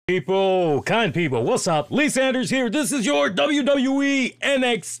People, kind people, what's up? Lee Sanders here. This is your WWE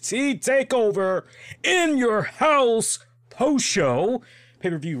NXT Takeover in your house post-show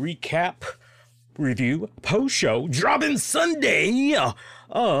pay-per-view recap review post-show dropping Sunday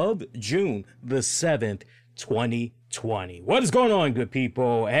of June the 7th, 2020. What is going on, good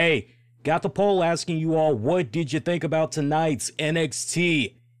people? Hey, got the poll asking you all, what did you think about tonight's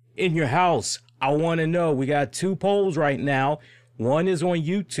NXT in your house? I want to know. We got two polls right now. One is on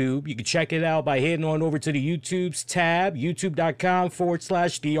YouTube. You can check it out by heading on over to the YouTube's tab,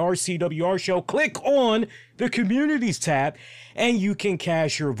 youtube.com/the RCWR show. Click on the communities tab and you can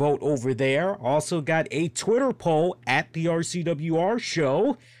cast your vote over there. Also got a Twitter poll at the RCWR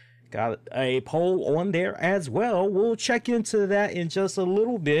show. Got a poll on there as well. We'll check into that in just a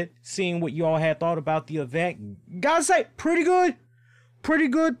little bit, seeing what you all had thought about the event. Gotta say, pretty good. Pretty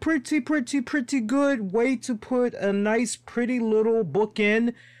good, pretty good way to put a nice, pretty little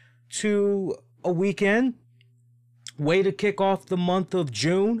bookend to a weekend. Way to kick off the month of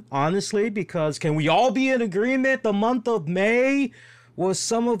June, honestly, because can we all be in agreement? The month of May was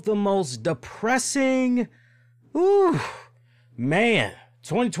some of the most depressing. Ooh, man,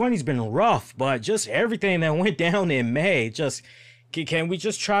 2020's been rough, but just everything that went down in May, just, can we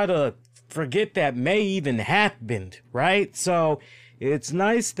just try to forget that May even happened, right? So it's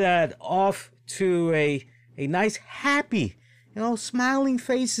nice that off to a nice, happy, smiling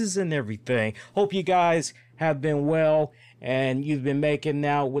faces and everything. Hope you guys have been well and you've been making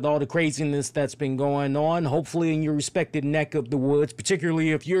out with all the craziness that's been going on. Hopefully in your respected neck of the woods,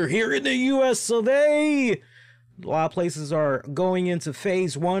 particularly if you're here in the US of A. A lot of places are going into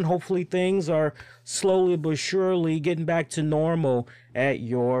phase one. Hopefully things are slowly but surely getting back to normal at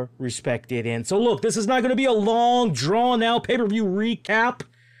your respected end. So look, this is not going to be a long, drawn-out pay-per-view recap.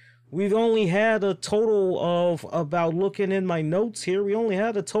 We've only had a total of about, looking in my notes here, we only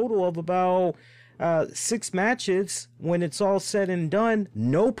had a total of about 6 matches when it's all said and done.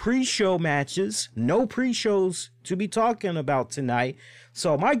 No pre-show matches, no pre-shows to be talking about tonight.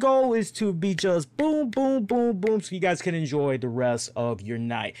 So my goal is to be just boom, boom, boom, boom, so you guys can enjoy the rest of your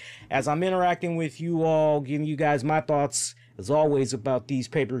night. As I'm interacting with you all, giving you guys my thoughts, as always, about these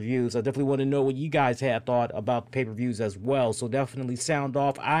pay-per-views, I definitely want to know what you guys had thought about the pay-per-views as well. So definitely sound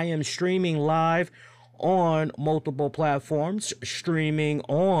off. I am streaming live on multiple platforms, streaming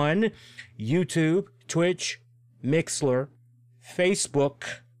on YouTube, Twitch, Mixler, Facebook.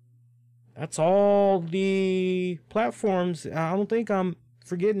 That's all the platforms. I don't think I'm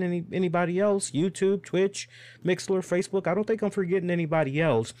forgetting anybody else. YouTube, Twitch, Mixler, Facebook. I don't think I'm forgetting anybody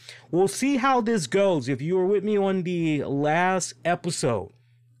else. We'll see how this goes. If you were with me on the last episode,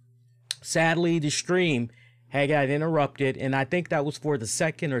 sadly the stream had got interrupted, and I think that was for the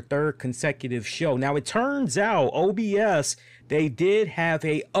second or third consecutive show. Now it turns out OBS, they did have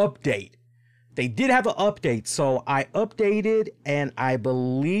a update. They did have an update, so I updated, and I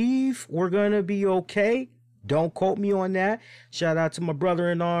believe we're going to be okay. Don't quote me on that. Shout out to my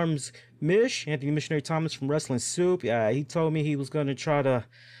brother-in-arms, Anthony Missionary Thomas from Wrestling Soup. He told me he was going to try to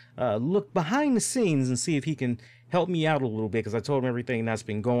look behind the scenes and see if he can help me out a little bit, because I told him everything that's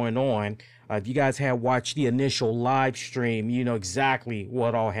been going on. If you guys had watched the initial live stream, you know exactly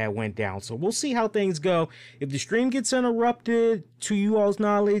what all had went down. So we'll see how things go. If the stream gets interrupted, to you all's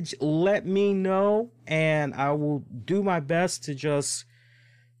knowledge, let me know, and I will do my best to just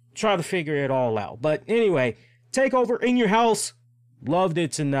try to figure it all out. But anyway, Takeover in your house, loved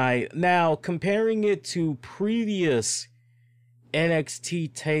it tonight. Now, comparing it to previous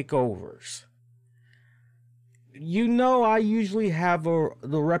NXT takeovers, I usually have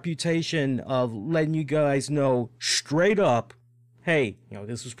the reputation of letting you guys know straight up, hey,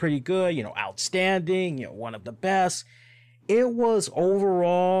 this was pretty good, outstanding, one of the best. It was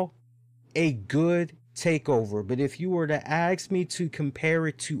overall a good takeover, but if you were to ask me to compare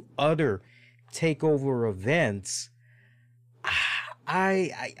it to other takeover events,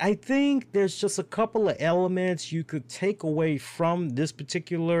 I think there's just a couple of elements you could take away from this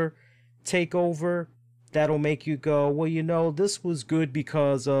particular takeover that'll make you go, well, this was good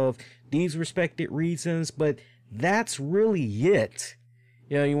because of these respected reasons, but that's really it.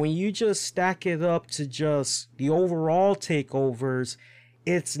 When you just stack it up to just the overall takeovers,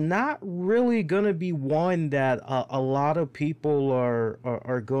 it's not really going to be one that a lot of people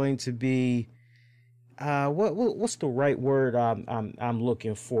are going to be, what's the right word I'm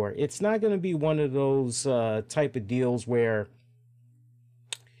looking for? It's not going to be one of those type of deals where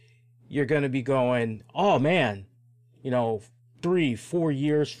you're going to be going, oh man, 3-4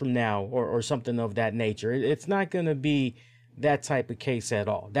 years from now or something of that nature. It's not going to be that type of case at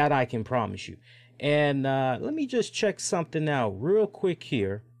all. That I can promise you. And let me just check something out real quick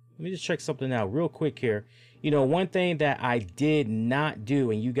here just check something out real quick here. You know, one thing that I did not do,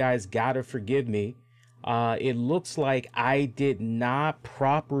 and you guys gotta forgive me, it looks like I did not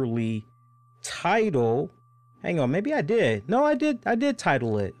properly title. Hang on, maybe I did. No, I did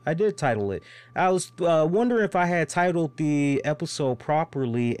title it. I was wondering if I had titled the episode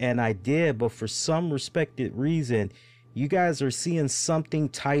properly, and I did, but for some respected reason, you guys are seeing something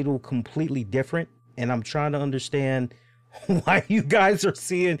titled completely different, and I'm trying to understand why you guys are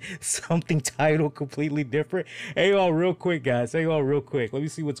seeing something titled completely different. Hang on real quick, guys. Hang on real quick. Let me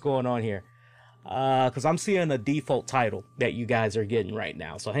see what's going on here. Because I'm seeing a default title that you guys are getting right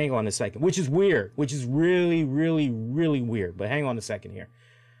now. So hang on a second, which is weird, which is really, really, really weird. But hang on a second here.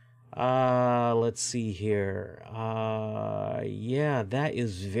 Let's see here. Yeah, that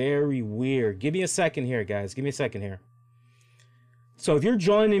is very weird. Give me a second here, guys. Give me a second here. So if you're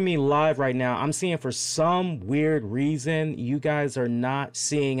joining me live right now, I'm seeing for some weird reason, you guys are not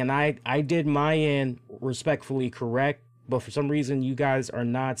seeing, and I did my end respectfully correct, but for some reason you guys are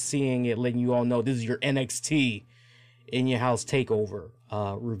not seeing it, letting you all know this is your NXT in your house takeover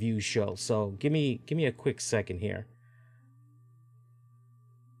review show. So give me a quick second here.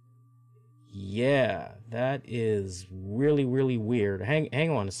 Yeah, that is really, really weird.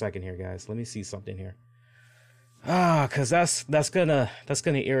 Hang on a second here, guys. Let me see something here. Cause that's gonna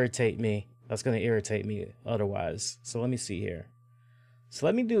irritate me. That's gonna irritate me otherwise. So let me see here. So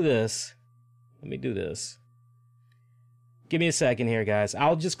let me do this. Give me a second here, guys.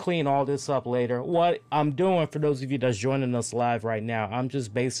 I'll just clean all this up later. What I'm doing, for those of you that's joining us live right now, I'm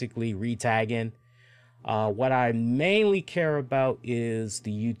just basically retagging. What I mainly care about is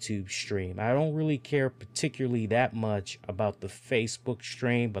the YouTube stream. I don't really care particularly that much about the Facebook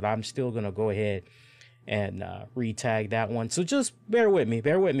stream, but I'm still gonna go ahead and retag that one. So just bear with me,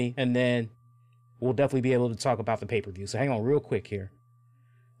 and then we'll definitely be able to talk about the pay-per-view. So hang on real quick here.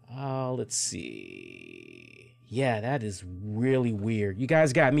 Let's see. Yeah, that is really weird. You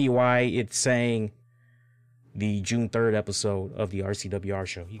guys got me why it's saying the June 3rd episode of the RCWR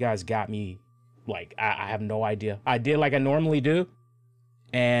show. You guys got me like, I have no idea. I did like I normally do,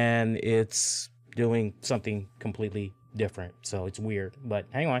 and it's doing something completely different. So it's weird, but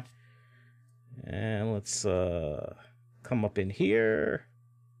hang on. And let's come up in here.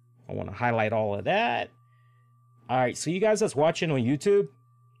 I want to highlight all of that. All right, so you guys that's watching on YouTube.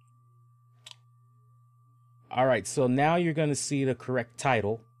 All right, so now you're going to see the correct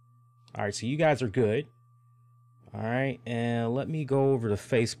title. All right, so you guys are good. All right, and let me go over to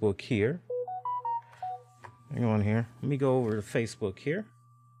Facebook here. Hang on here. Let me go over to Facebook here.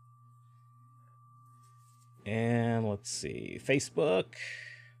 And let's see, Facebook.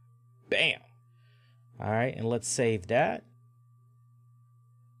 Bam. All right, and let's save that.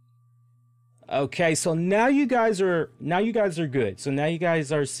 Okay, so now you guys are good. So now you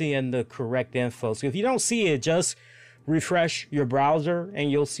guys are seeing the correct info. So if you don't see it, just refresh your browser and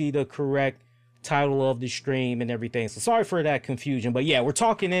you'll see the correct title of the stream and everything. So sorry for that confusion, but yeah, we're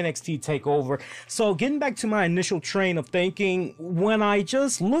talking NXT Takeover. So getting back to my initial train of thinking, when I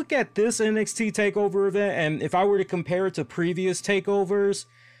just look at this NXT Takeover event, and if I were to compare it to previous takeovers,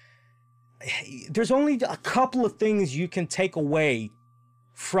 there's only a couple of things you can take away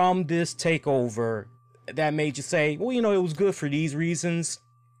from this takeover that made you say, well, you know, it was good for these reasons.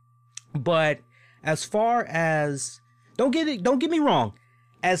 But as far as, don't get me wrong,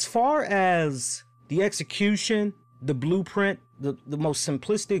 as far as the execution, the blueprint, the most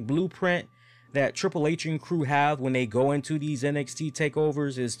simplistic blueprint that Triple H and crew have when they go into these NXT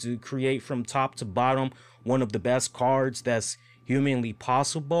takeovers is to create from top to bottom one of the best cards that's humanly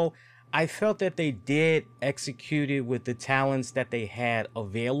possible. I felt that they did execute it with the talents that they had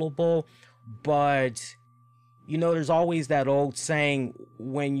available, but you know, there's always that old saying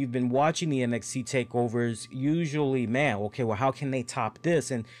when you've been watching the NXT takeovers, usually, man, okay, well, how can they top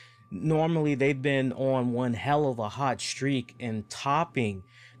this? And normally they've been on one hell of a hot streak in topping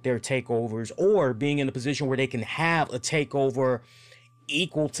their takeovers, or being in a position where they can have a takeover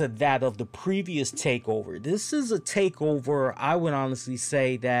equal to that of the previous takeover. This is a takeover, I would honestly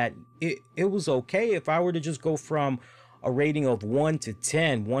say that it was okay. If I were to just go from a rating of 1 to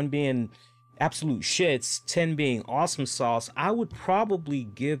 10, 1 being absolute shits, 10 being awesome sauce, I would probably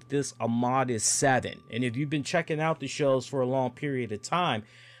give this a modest 7. And if you've been checking out the shows for a long period of time,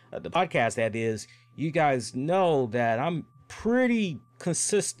 the podcast that is, you guys know that I'm pretty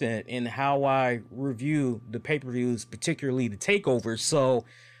consistent in how I review the pay-per-views, particularly the takeovers. So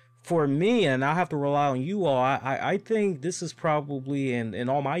for me, and I have to rely on you all, I think this is probably, in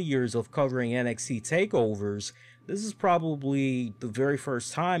all my years of covering NXT takeovers, this is probably the very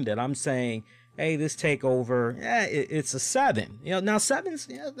first time that I'm saying, hey, this takeover, it's a 7. You know, now 7's,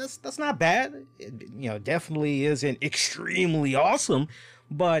 that's not bad. It, definitely isn't extremely awesome,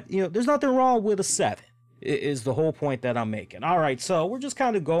 but there's nothing wrong with a 7. Is the whole point that I'm making. All right, so we're just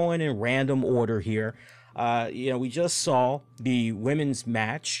kind of going in random order here. We just saw the women's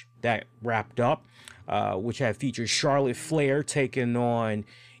match that wrapped up, which had featured Charlotte Flair taking on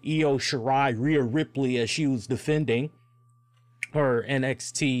Io Shirai, Rhea Ripley, as she was defending her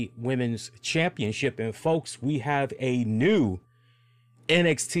NXT Women's Championship. And folks, we have a new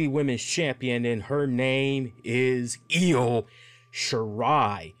NXT Women's Champion, and her name is Io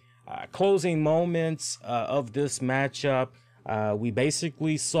Shirai. Closing moments of this matchup, we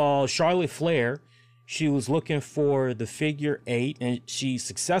basically saw Charlotte Flair. She was looking for the figure 8, and she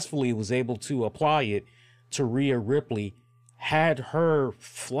successfully was able to apply it to Rhea Ripley. Had her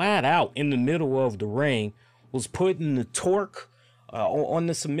flat out in the middle of the ring, was putting the torque on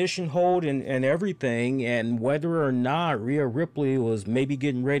the submission hold and everything. And whether or not Rhea Ripley was maybe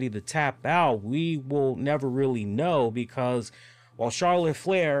getting ready to tap out, we will never really know, because while Charlotte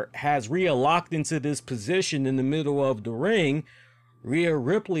Flair has Rhea locked into this position in the middle of the ring, Rhea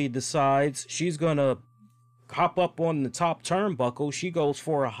Ripley decides she's going to hop up on the top turnbuckle. She goes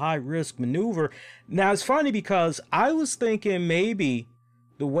for a high-risk maneuver. Now, it's funny because I was thinking maybe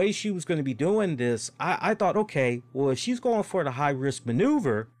the way she was going to be doing this, I thought, okay, well, if she's going for the high-risk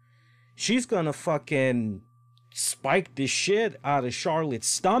maneuver, she's going to fucking spike the shit out of Charlotte's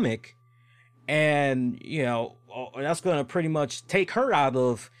stomach, and, that's going to pretty much take her out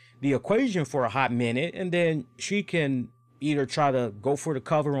of the equation for a hot minute, and then she can either try to go for the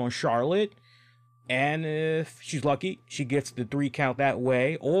cover on Charlotte, and if she's lucky, she gets the 3 count that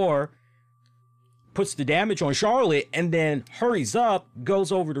way, or puts the damage on Charlotte and then hurries up,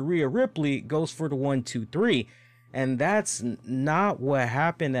 goes over to Rhea Ripley, goes for the 1, 2, 3. And that's not what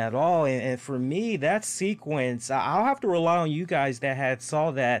happened at all. And for me, that sequence, I'll have to rely on you guys that had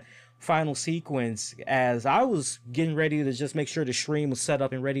saw that final sequence, as I was getting ready to just make sure the stream was set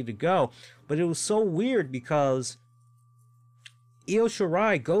up and ready to go. But it was so weird because Io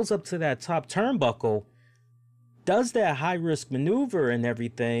Shirai goes up to that top turnbuckle, does that high risk maneuver and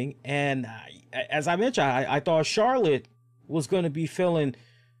everything, and as I mentioned, I thought Charlotte was going to be feeling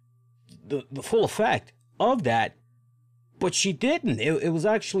the full effect of that, but she didn't. It was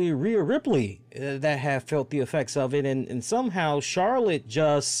actually Rhea Ripley that had felt the effects of it, and somehow Charlotte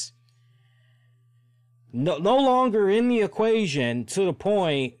just no longer in the equation, to the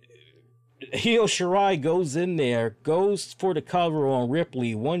point Io Shirai goes in there, goes for the cover on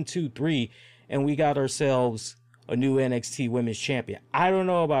Ripley, 1, 2, 3, and we got ourselves a new NXT Women's Champion. I don't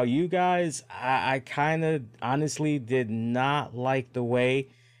know about you guys. I kind of honestly did not like the way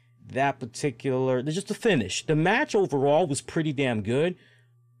that particular, just the finish. The match overall was pretty damn good,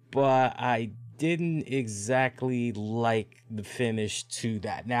 but I didn't exactly like the finish to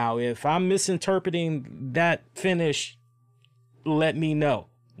that. Now, if I'm misinterpreting that finish, let me know.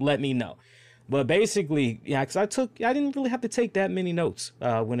 Let me know. But basically, yeah, because I didn't really have to take that many notes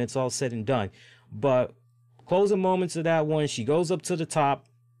when it's all said and done. But closing moments of that one, she goes up to the top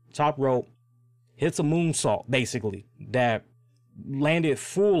rope, hits a moonsault, basically, that landed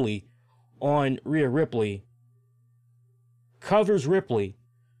fully on Rhea Ripley, covers Ripley.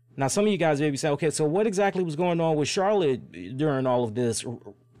 Now, some of you guys may be saying, okay, so what exactly was going on with Charlotte during all of this?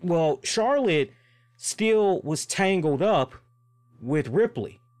 Well, Charlotte still was tangled up with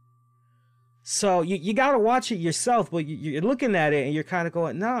Ripley. So you got to watch it yourself, but you're looking at it and you're kind of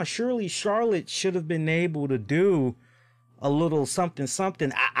going, nah, surely Charlotte should have been able to do a little something.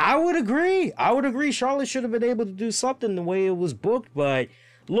 I would agree. Charlotte should have been able to do something the way it was booked. But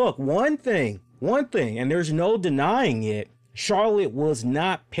look, one thing, and there's no denying it, Charlotte was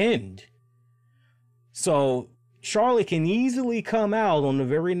not pinned. So Charlotte can easily come out on the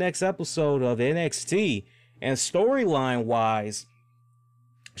very next episode of NXT, and storyline wise,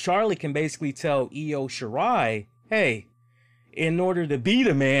 Charlotte can basically tell Io Shirai, hey, in order to beat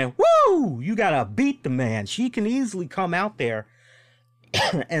a man, woo, you gotta beat the man. She can easily come out there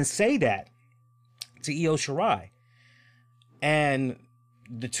and say that to Io Shirai, and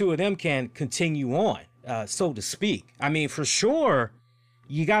the two of them can continue on, so to speak. I mean, for sure,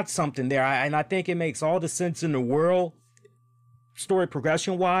 you got something there, and I think it makes all the sense in the world, story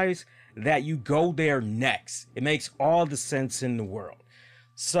progression wise, that you go there next. It makes all the sense in the world.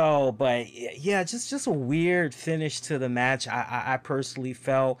 So, but yeah, just a weird finish to the match. I personally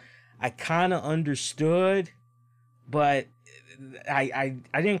felt I kind of understood, but I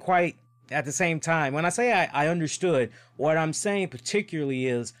didn't quite at the same time. When I say I understood, what I'm saying particularly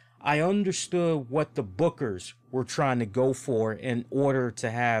is I understood what the bookers were trying to go for in order to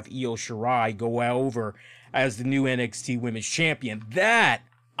have Io Shirai go over as the new NXT Women's Champion. That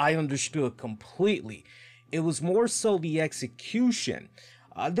I understood completely. It was more so the execution.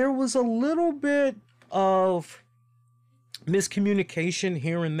 There was a little bit of miscommunication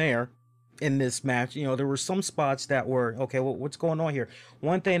here and there in this match. You know, there were some spots that were, okay, well, what's going on here?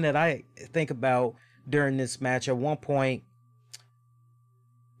 One thing that I think about during this match, at one point,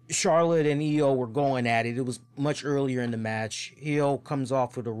 Charlotte and Io were going at it. It was much earlier in the match. Io comes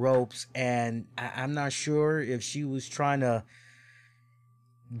off of the ropes, and I'm not sure if she was trying to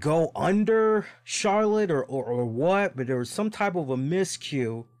go under Charlotte or what, but there was some type of a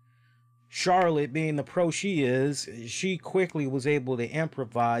miscue. Charlotte, being the pro she is, she quickly was able to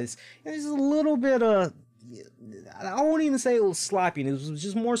improvise. And there's a little bit of, I won't even say it was sloppy. It was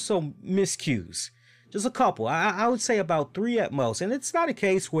just more so miscues. Just a couple. I would say about 3 at most. And it's not a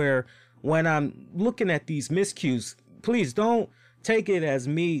case where when I'm looking at these miscues, please don't take it as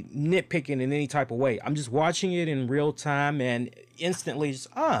me nitpicking in any type of way. I'm just watching it in real time and instantly just,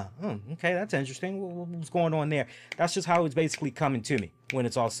 okay, that's interesting. What's going on there? That's just how it's basically coming to me when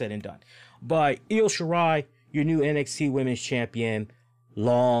it's all said and done. But Io Shirai, your new NXT Women's Champion,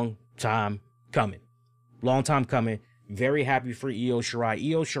 long time coming. Long time coming. Very happy for Io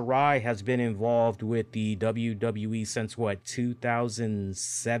Shirai. Io Shirai has been involved with the WWE since, what,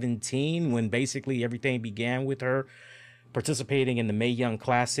 2017, when basically everything began with her participating in the Mae Young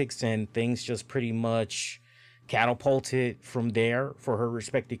Classics, and things just pretty much catapulted from there for her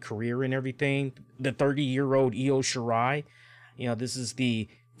respective career and everything. The 30-year-old Io Shirai, you know, this is the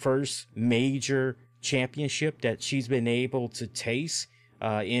first major championship that she's been able to taste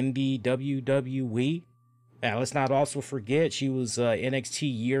in the WWE. Now, let's not also forget she was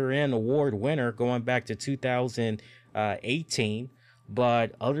NXT year-end award winner going back to 2018.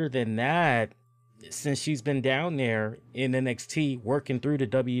 But other than that, since she's been down there in NXT working through the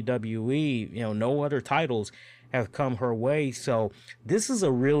WWE, you know, no other titles have come her way. So this is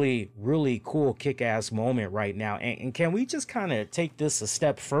a really, really cool kick-ass moment right now. And can we just kind of take this a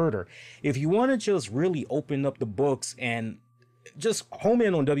step further? If you want to just really open up the books and just home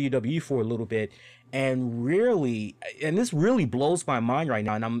in on WWE for a little bit, and really, and this really blows my mind right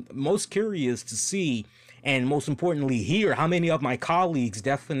now, and I'm most curious to see, and most importantly hear, how many of my colleagues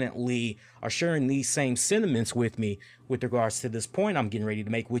definitely are sharing these same sentiments with me with regards to this point I'm getting ready to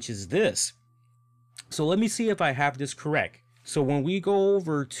make, which is this. So let me see if I have this correct. So when we go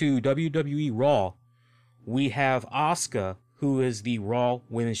over to WWE Raw, we have Asuka, who is the Raw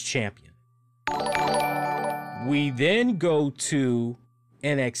Women's Champion. We then go to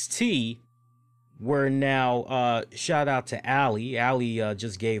NXT, where now, shout out to Allie. Allie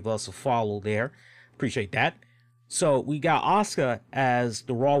just gave us a follow there. Appreciate that. So we got Asuka as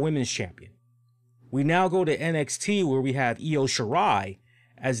the Raw Women's Champion. We now go to NXT, where we have Io Shirai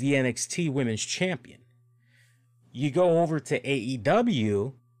as the NXT Women's Champion. You go over to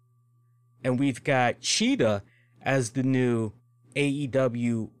AEW, and we've got Cheetah as the new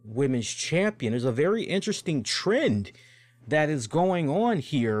AEW Women's Champion. There's a very interesting trend that is going on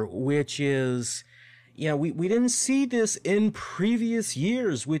here, which is, you know, we didn't see this in previous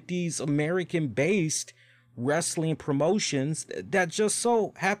years with these American-based wrestling promotions that just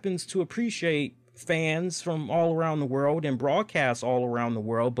so happens to appreciate fans from all around the world and broadcasts all around the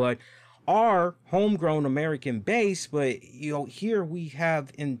world, but are homegrown American-based. But, you know, here we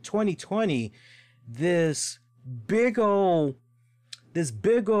have in 2020 this big ol'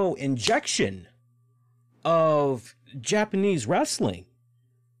 injection of Japanese wrestling.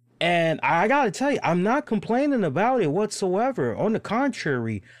 And I gotta tell you, I'm not complaining about it whatsoever. On the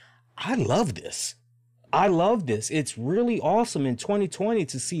contrary, I love this. I love this. It's really awesome in 2020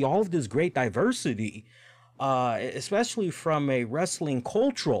 to see all of this great diversity, especially from a wrestling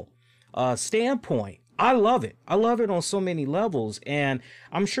cultural standpoint. I love it. I love it on so many levels. And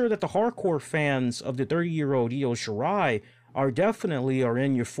I'm sure that the hardcore fans of the 30-year-old Io Shirai are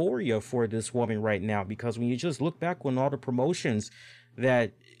in euphoria for this woman right now, because when you just look back on all the promotions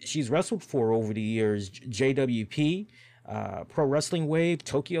that she's wrestled for over the years, JWP, Pro Wrestling Wave,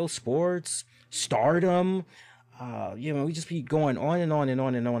 Tokyo Sports, Stardom, you know, we just be going on and on and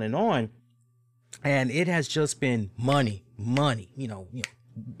on and on and on. And it has just been money, you know,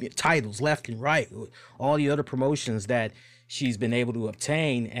 titles left and right, all the other promotions that she's been able to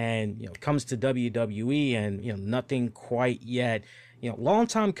obtain, and, you know, comes to WWE and, you know, nothing quite yet, you know, long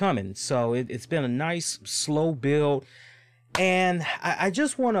time coming. So it's been a nice slow build. And I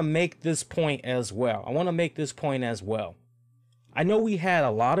just want to make this point as well. I know we had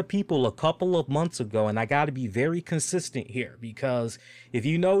a lot of people a couple of months ago, and I got to be very consistent here, because if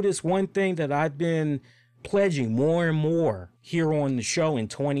you notice, one thing that I've been pledging more and more here on the show in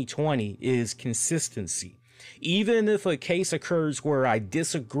 2020 is consistency. Even if a case occurs where I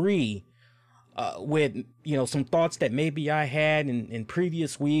disagree with, you know, some thoughts that maybe I had in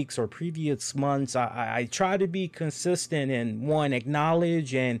previous weeks or previous months, I try to be consistent and, one,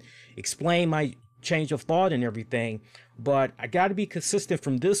 acknowledge and explain my change of thought and everything. But I got to be consistent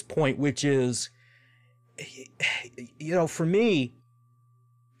from this point, which is, you know, for me,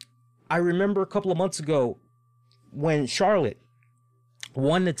 I remember a couple of months ago when Charlotte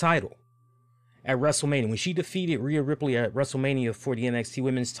won the title at WrestleMania, when she defeated Rhea Ripley at WrestleMania for the NXT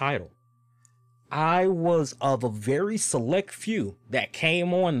Women's title. I was of a very select few that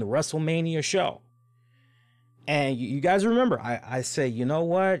came on the WrestleMania show. And you guys remember, I said, you know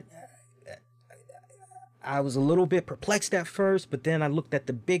what? I was a little bit perplexed at first, but then I looked at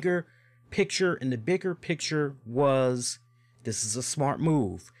the bigger picture, and the bigger picture was, this is a smart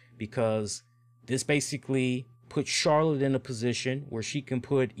move, because this basically puts Charlotte in a position where she can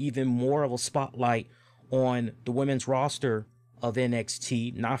put even more of a spotlight on the women's roster of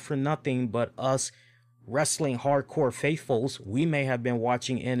NXT. Not for nothing, but us wrestling hardcore faithfuls, we may have been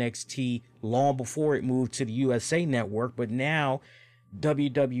watching NXT long before it moved to the USA Network, but now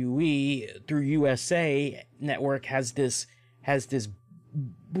WWE through USA Network has this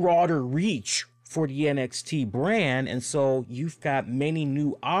broader reach for the NXT brand, and so you've got many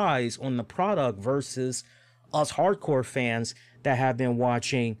new eyes on the product versus us hardcore fans that have been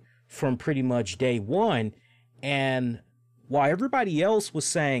watching from pretty much day one. And while everybody else was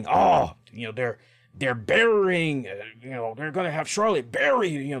saying, oh, you know, they're burying, you know, they're gonna have Charlotte bury,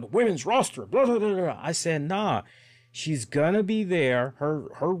 you know, the women's roster, blah, blah, blah, blah. I said, nah, she's gonna be there. Her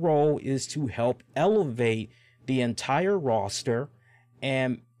role is to help elevate the entire roster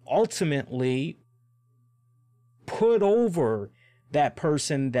and ultimately put over that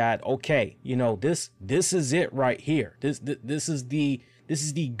person that, okay, you know, this is it right here. This is the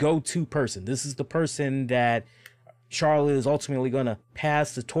go-to person. This is the person that Charlotte is ultimately going to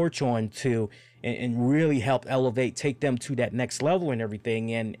pass the torch on to and really help elevate, take them to that next level and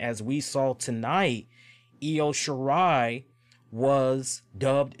everything. And as we saw tonight, Io Shirai was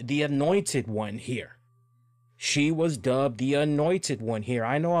dubbed the Anointed One here. She was dubbed the Anointed One here.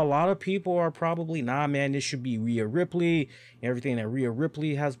 I know a lot of people are probably, nah, man, this should be Rhea Ripley. Everything that Rhea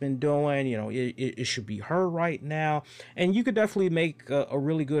Ripley has been doing, you know, it should be her right now. And you could definitely make a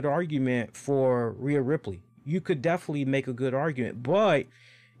really good argument for Rhea Ripley. You could definitely make a good argument, but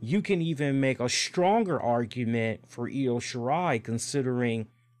you can even make a stronger argument for Io Shirai, considering,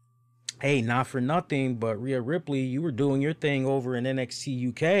 hey, not for nothing, but Rhea Ripley, you were doing your thing over in NXT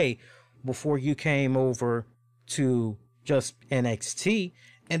UK before you came over to just NXT.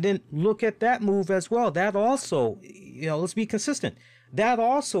 And then look at that move as well. That also, you know, let's be consistent. That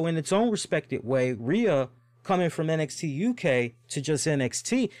also, in its own respected way, Rhea coming from NXT UK to just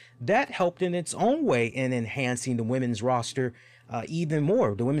NXT, that helped in its own way in enhancing the women's roster even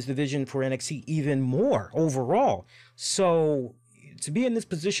more, the women's division for NXT even more overall. So to be in this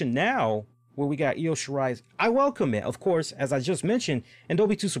position now where we got Io Shirai, I welcome it, of course, as I just mentioned, and don't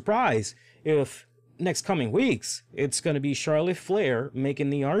be too surprised if next coming weeks it's going to be Charlotte Flair making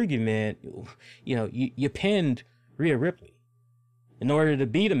the argument, you know, you pinned Rhea Ripley. In order to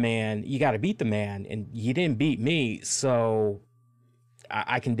beat a man, you got to beat the man, and you didn't beat me, so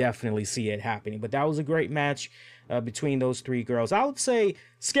I can definitely see it happening. But that was a great match between those three girls. I would say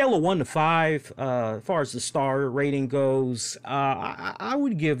scale of 1 to 5, as far as the star rating goes, I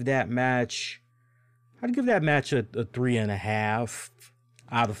would give that match, a 3.5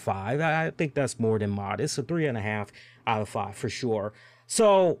 out of 5. I think that's more than modest. A 3.5 out of 5 for sure.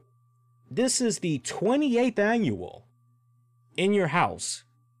 So this is the 28th annual In Your House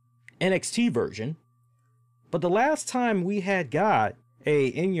NXT version, but the last time we had got a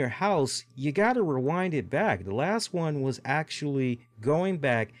In Your House, you got to rewind it back. The last one was actually going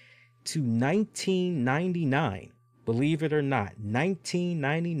back to 1999. Believe it or not,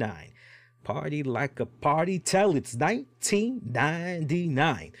 1999. Party like a party, tell it's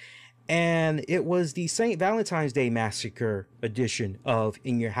 1999. And it was the St. Valentine's Day Massacre edition of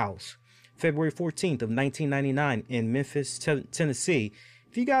In Your House, February 14th of 1999 in Memphis, Tennessee.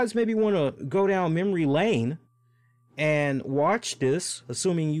 If you guys maybe want to go down memory lane and watch this,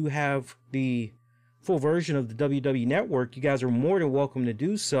 assuming you have the full version of the WWE Network, you guys are more than welcome to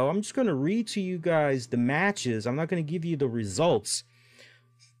do so. I'm just going to read to you guys the matches. I'm not going to give you the results.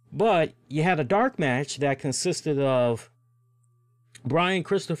 But you had a dark match that consisted of Brian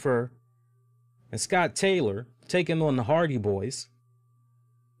Christopher and Scott Taylor taking on the Hardy Boys.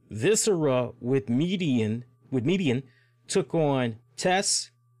 Viscera with Median took on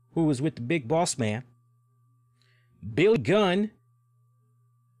Tess, who was with the Big Boss Man. Billy Gunn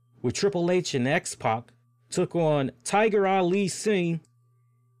with Triple H and X-Pac took on Tiger Ali Singh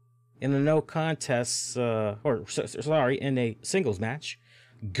in a no contest, in a singles match.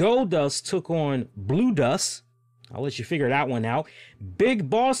 Goldust took on Blue Dust. I'll let you figure that one out. Big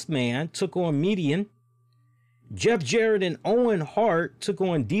Boss Man took on Median. Jeff Jarrett and Owen Hart took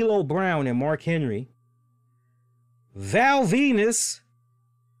on D'Lo Brown and Mark Henry. Val Venus,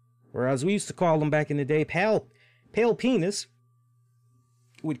 or as we used to call him back in the day, Pale Penis,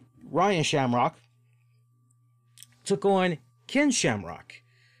 with Ryan Shamrock, took on Ken Shamrock.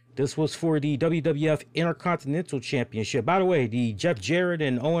 This was for the WWF Intercontinental Championship. By the way, the Jeff Jarrett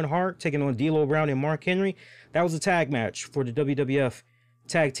and Owen Hart taking on D'Lo Brown and Mark Henry, that was a tag match for the WWF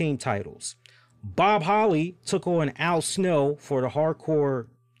Tag Team titles. Bob Holly took on Al Snow for the Hardcore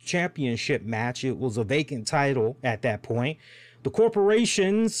Championship match. It was a vacant title at that point. The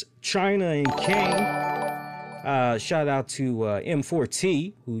Corporations, China and Kane. Shout out to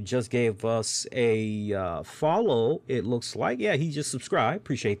M4T, who just gave us a follow, it looks like. Yeah, he just subscribed.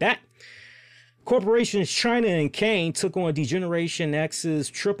 Appreciate that. Corporations, China and Kane took on Degeneration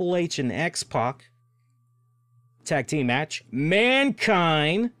X's Triple H and X-Pac tag team match.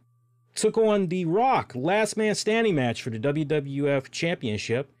 Mankind took on The Rock, last man standing match for the WWF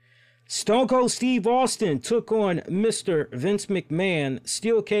Championship. Stone Cold Steve Austin took on Mr. Vince McMahon,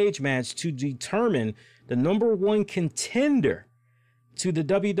 steel cage match to determine the #1 contender to the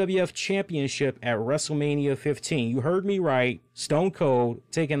WWF Championship at WrestleMania 15. You heard me right. Stone Cold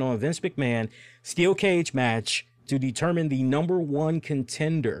taking on Vince McMahon, steel cage match to determine the #1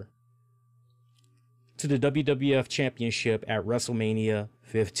 contender to the WWF Championship at WrestleMania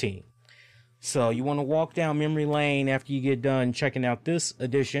 15. So you want to walk down memory lane after you get done checking out this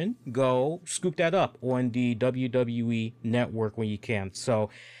edition, go scoop that up on the WWE Network when you can.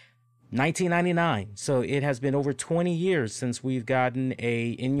 So 1999. So it has been over 20 years since we've gotten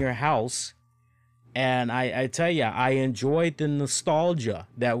a In Your House. And I tell you, I enjoyed the nostalgia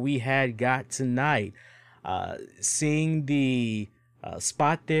that we had got tonight. Seeing the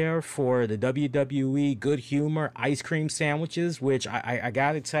spot there for the WWE Good Humor ice cream sandwiches, which I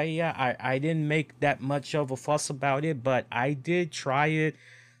gotta tell you, I didn't make that much of a fuss about it, but I did try it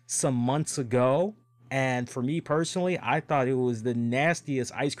some months ago, and for me personally, I thought it was the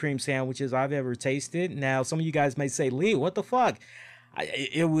nastiest ice cream sandwiches I've ever tasted. Now, some of you guys may say, Lee, what the fuck?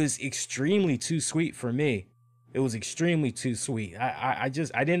 It was extremely too sweet for me. It was extremely too sweet. I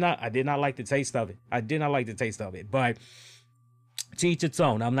did not like the taste of it. I did not like the taste of it, but to each its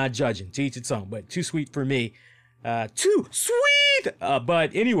own. I'm not judging. To each its own. But too sweet for me. Too sweet!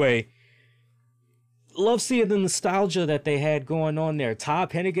 But anyway, love seeing the nostalgia that they had going on there. Todd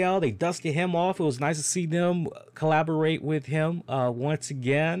Pettengill, they dusted him off. It was nice to see them collaborate with him once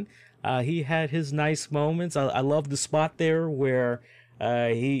again. He had his nice moments. I love the spot there where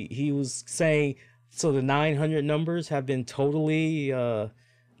he was saying, so the 900 numbers have been totally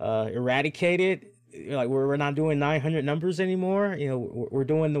eradicated. Like we're not doing 900 numbers anymore. You know, we're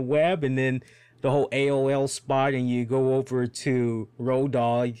doing the web, and then the whole AOL spot, and you go over to Road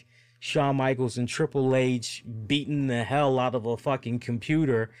Dogg, Shawn Michaels and Triple H beating the hell out of a fucking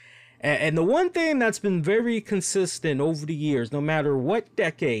computer. And the one thing that's been very consistent over the years, no matter what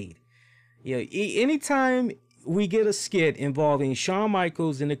decade, you know, anytime we get a skit involving Shawn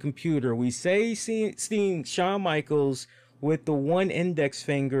Michaels and a computer, we seeing Shawn Michaels with the one index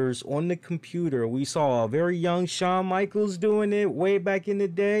fingers on the computer. We saw a very young Shawn Michaels doing it way back in the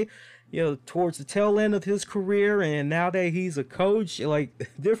day, you know, towards the tail end of his career. And now that he's a coach, like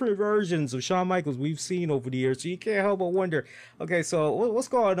different versions of Shawn Michaels we've seen over the years. So you can't help but wonder, okay, so what's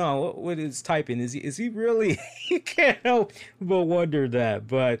going on with his typing? Is he really, you can't help but wonder that.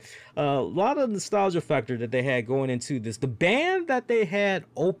 But a lot of nostalgia factor that they had going into this. The band that they had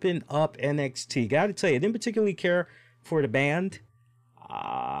open up NXT, gotta tell you, I didn't particularly care for the band.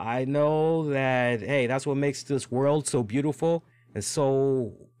 I know that, hey, that's what makes this world so beautiful and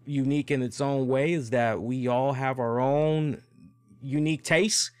so unique in its own way, is that we all have our own unique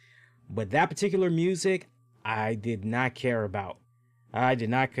tastes. But that particular music, I did not care about. I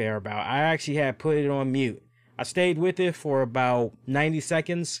actually had put it on mute. I stayed with it for about 90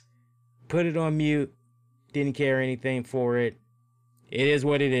 seconds, put it on mute, didn't care anything for it. It is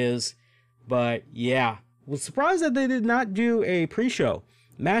what it is. But yeah, was surprised that they did not do a pre-show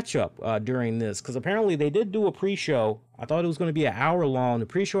matchup during this, because apparently they did do a pre-show. I thought it was going to be an hour long. The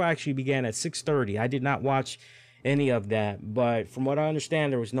pre-show actually began at 6:30. I did not watch any of that, but from what I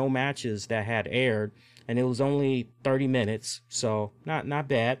understand, there was no matches that had aired. and it was only 30 minutes, so not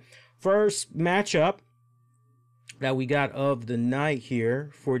bad. First matchup that we got of the night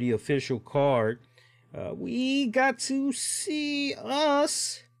here for the official card, we got to see the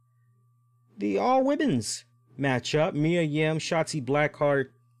all-women's matchup. Mia Yim, Shotzi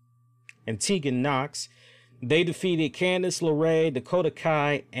Blackheart, and Tegan Knox. They defeated Candice LeRae, Dakota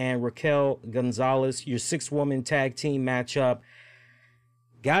Kai, and Raquel Gonzalez. Your 6-woman tag team matchup.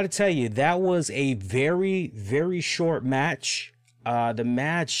 Gotta tell you, that was a very, very short match. The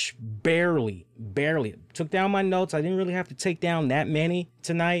match barely took down my notes. I didn't really have to take down that many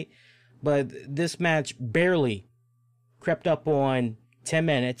tonight, but this match barely crept up on 10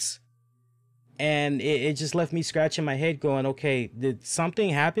 minutes. And it just left me scratching my head going, okay, did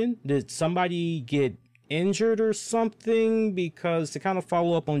something happen? Did somebody get injured or something? Because to kind of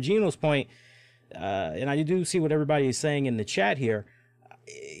follow up on Gino's point, and I do see what everybody is saying in the chat here,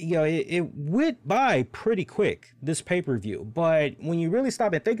 you know, it went by pretty quick, this pay-per-view. But when you really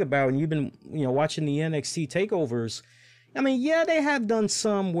stop and think about it, and you've been, you know, watching the NXT takeovers, I mean, yeah, they have done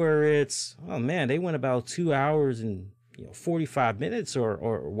some where it's, oh man, they went about 2 hours and 45 minutes or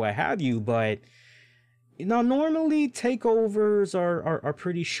what have you. But you know, normally takeovers are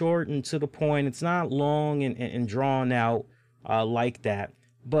pretty short and to the point. It's not long and drawn out like that.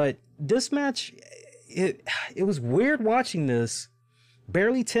 But this match, it was weird watching this.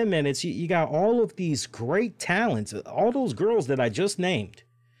 Barely 10 minutes. You got all of these great talents, all those girls that I just named,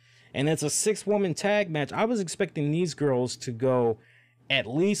 and it's a 6-woman tag match. I was expecting these girls to go at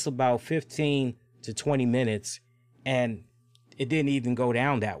least about 15 to 20 minutes, and it didn't even go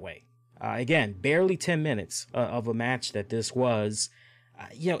down that way. Again, barely 10 minutes of a match that this was.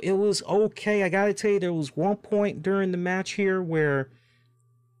 You know, it was okay. I gotta tell you, there was one point during the match here where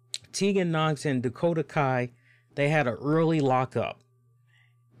Tegan Knox and Dakota Kai, they had an early lockup.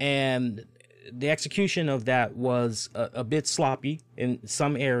 And the execution of that was a bit sloppy in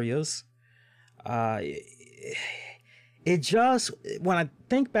some areas. It just, when I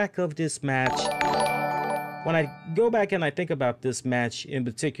think back of this match, when I go back and I think about this match in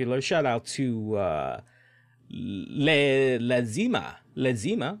particular, shout out to Lezima,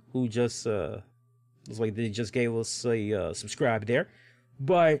 who just, looks like they just gave us a subscribe there.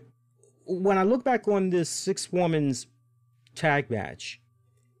 But when I look back on this 6-woman's tag match,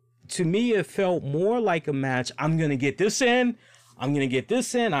 to me, it felt more like a match. I'm going to get this in. I'm going to get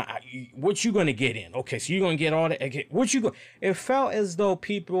this in. What you going to get in? Okay, so you're going to get all that. Okay, what you go? It felt as though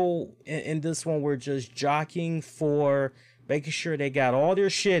people in this one were just jockeying for making sure they got all their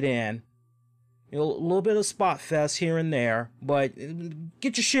shit in. You know, a little bit of spot fest here and there, but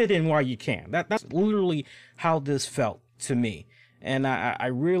get your shit in while you can. That's literally how this felt to me. And I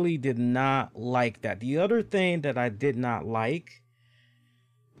really did not like that. The other thing that I did not like,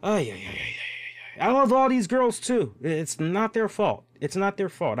 I love all these girls too. It's not their fault. It's not their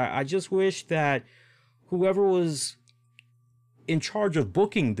fault. I just wish that whoever was in charge of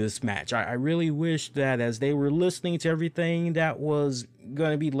booking this match, I really wish that as they were listening to everything that was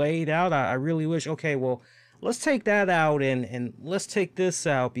going to be laid out, I really wish, okay, well, let's take that out and let's take this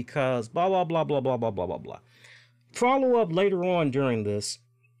out because blah, blah, blah, blah, blah, blah, blah, blah, blah. Follow up later on during this,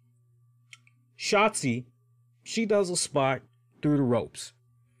 Shotzi, she does a spot through the ropes.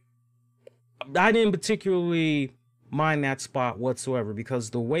 I didn't particularly mind that spot whatsoever because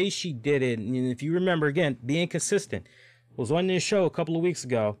the way she did it, and if you remember, again, being consistent, was on this show a couple of weeks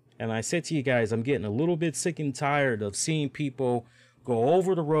ago, and I said to you guys, I'm getting a little bit sick and tired of seeing people go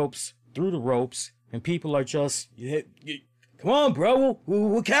over the ropes, through the ropes, and people are just, come on, bro,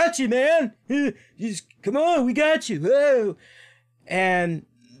 we'll catch you, man. Just come on, we got you. Whoa. And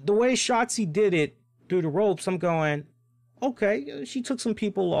the way Shotzi did it through the ropes, I'm going, okay, she took some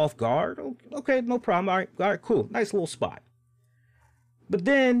people off guard. Okay, no problem. All right, cool. Nice little spot. But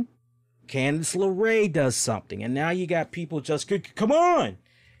then Candice LeRae does something, and now you got people just, come on.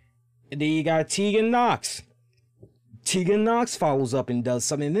 And then you got Tegan Knox. Tegan Knox follows up and does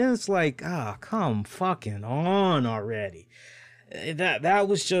something. And then it's like, come fucking on already. That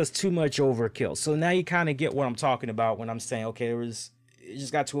was just too much overkill. So now you kind of get what I'm talking about when I'm saying, okay, it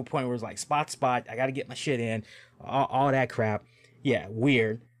just got to a point where it's like, spot, I got to get my shit in. All that crap. Yeah,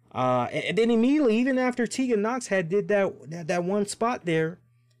 weird. And then immediately, even after Tegan Knox did that one spot there,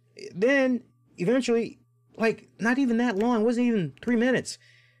 then eventually, like, not even that long, it wasn't even 3 minutes,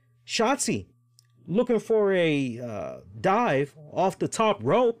 Shotzi looking for a dive off the top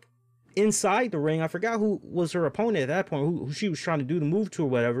rope inside the ring. I forgot who was her opponent at that point, who she was trying to do the move to or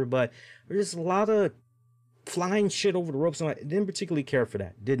whatever, but there's a lot of flying shit over the ropes, and I didn't particularly care for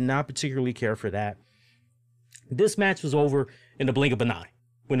that. Did not particularly care for that. This match was over in the blink of an eye.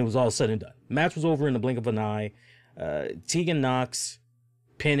 when it was all said and done. Match was over in the blink of an eye. Tegan Nox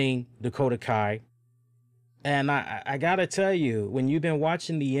pinning Dakota Kai. And I gotta tell you, when you've been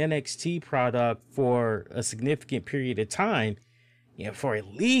watching the NXT product for a significant period of time, you know, for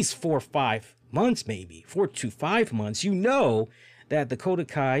at least 4 or 5 months, maybe 4 to 5 months, you know that Dakota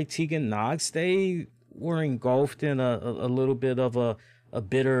Kai, Tegan Nox, they were engulfed in a little bit of a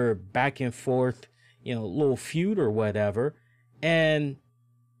bitter back and forth, you know, little feud or whatever. And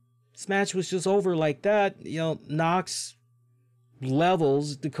this match was just over like that. You know, Nox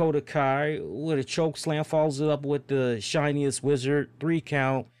levels Dakota Kai with a choke slam, follows it up with the shiniest wizard, 3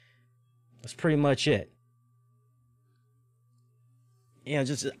 count. That's pretty much it. You know,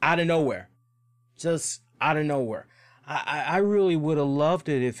 just out of nowhere. Just out of nowhere. I really would have loved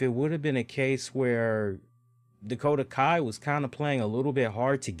it if it would have been a case where Dakota Kai was kind of playing a little bit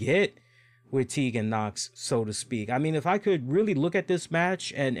hard to get with Tegan Nox, so to speak. I mean, if I could really look at this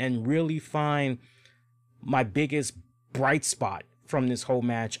match and really find my biggest bright spot from this whole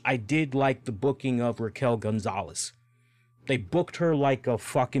match, I did like the booking of Raquel Gonzalez. They booked her like a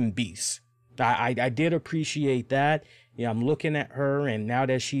fucking beast. I did appreciate that. You know, I'm looking at her, and now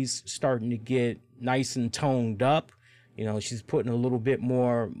that she's starting to get nice and toned up, you know, she's putting a little bit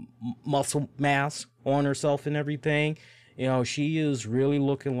more muscle mass on herself and everything. You know, she is really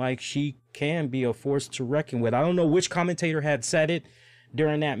looking like she can be a force to reckon with. I don't know which commentator had said it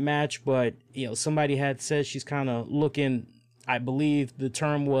during that match, but, you know, somebody had said she's kind of looking, I believe the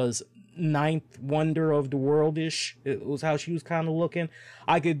term was ninth wonder of the world-ish. It was how she was kind of looking.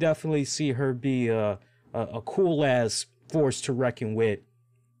 I could definitely see her be a cool-ass force to reckon with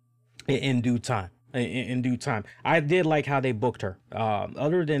in due time. In due time. I did like how they booked her.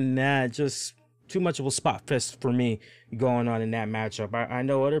 Other than that, just too much of a spot fest for me going on in that matchup. I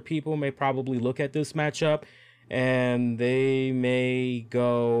know other people may probably look at this matchup and they may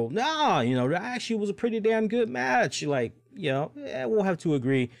go, nah, you know, that actually was a pretty damn good match. Like, you know, we'll have to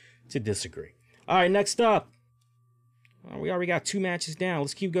agree to disagree. All right, next up. We already got 2 matches down.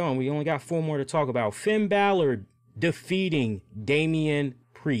 Let's keep going. We only got 4 more to talk about. Finn Balor defeating Damian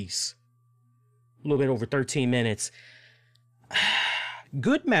Priest. A little bit over 13 minutes.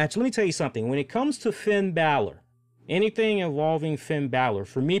 Good match. Let me tell you something. When it comes to Finn Balor, anything involving Finn Balor,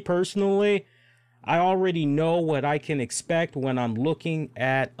 for me personally, I already know what I can expect when I'm looking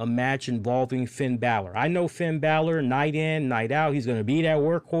at a match involving Finn Balor. I know Finn Balor, night in, night out. He's going to be that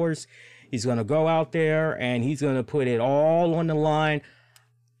workhorse. He's going to go out there and he's going to put it all on the line.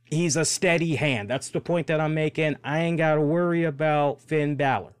 He's a steady hand. That's the point that I'm making. I ain't got to worry about Finn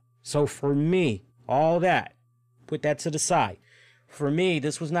Balor. So for me, all that, put that to the side. For me,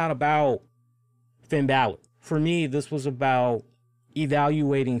 this was not about Finn Balor. For me, this was about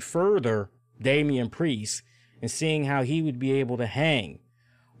evaluating further Damian Priest and seeing how he would be able to hang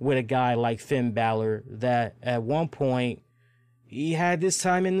with a guy like Finn Balor that at one point he had this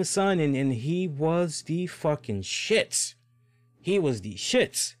time in the sun and he was the fucking shits. He was the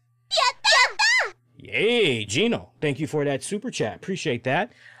shits. Yay, Gino. Thank you for that super chat. Appreciate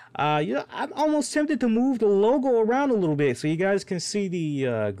that. You know, I'm almost tempted to move the logo around a little bit so you guys can see the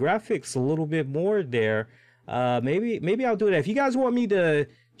graphics a little bit more there. Maybe I'll do that. If you guys want me to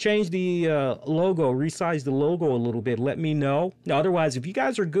change the logo, resize the logo a little bit, let me know. Otherwise, if you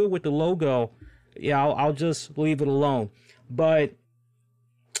guys are good with the logo, yeah, I'll just leave it alone. But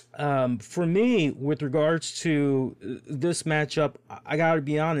for me, with regards to this matchup, I gotta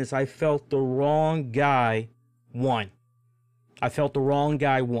be honest, I felt the wrong guy won. I felt the wrong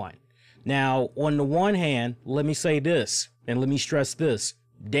guy won. Now, on the one hand, let me say this, and let me stress this.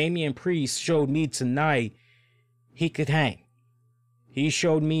 Damian Priest showed me tonight he could hang. He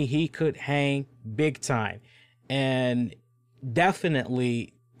showed me he could hang big time. And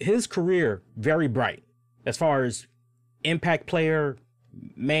definitely his career, very bright. As far as impact player,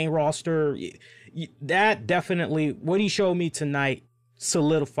 main roster, that definitely, what he showed me tonight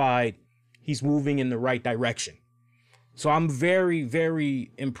solidified he's moving in the right direction. So I'm very,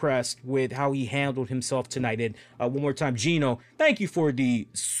 very impressed with how he handled himself tonight. And one more time, Gino, thank you for the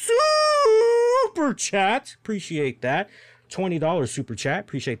super chat. Appreciate that. $20 super chat.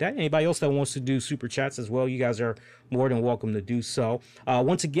 Appreciate that. Anybody else that wants to do super chats as well, you guys are more than welcome to do so.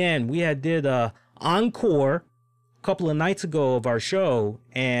 Once again, we did encore a couple of nights ago of our show,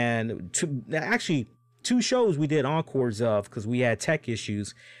 and actually 2 shows we did encores of because we had tech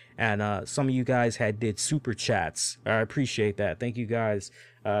issues, and some of you guys did super chats. I appreciate that. Thank you guys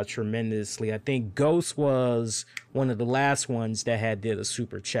tremendously. I think Ghost was one of the last ones that did a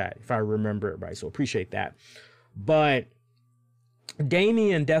super chat, if I remember it right. So appreciate that. But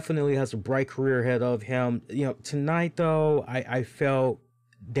Damian definitely has a bright career ahead of him. You know, tonight though, I felt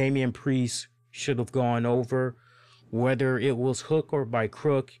Damian Priest should have gone over. Whether it was hook or by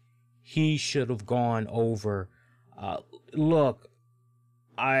crook, he should have gone over. Look,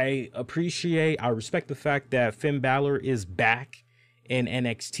 I respect the fact that Finn Balor is back in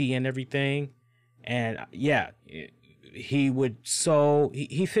NXT and everything. And yeah, he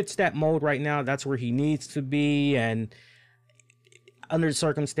fits that mold right now. That's where he needs to be. And under the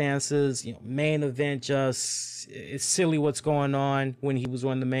circumstances, main event, just, it's silly what's going on when he was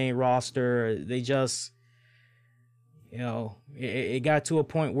on the main roster. They just, it got to a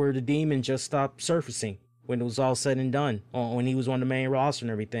point where the demon just stopped surfacing when it was all said and done, when he was on the main roster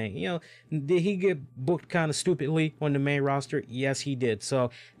and everything. Did he get booked kind of stupidly on the main roster? Yes, he did. So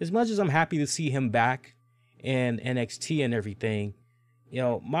as much as I'm happy to see him back in NXT and everything,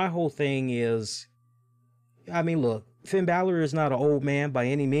 my whole thing is, look, Finn Balor is not an old man by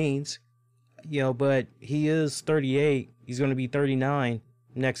any means, but he is 38. He's going to be 39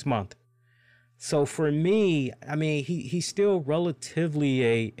 next month. So for me, he's still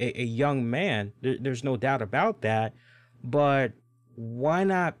relatively a young man. There's no doubt about that. But why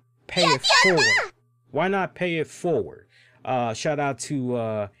not pay it forward? Why not pay it forward? Shout out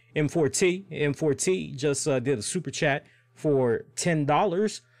to M4T. M4T just did a super chat for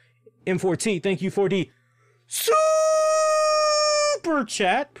 $10. M4T, thank you for the super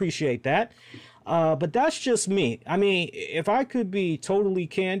chat. Appreciate that. But that's just me. If I could be totally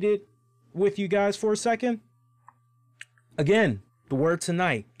candid with you guys for a second, again, the word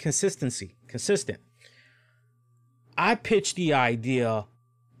tonight, consistency, consistent. I pitched the idea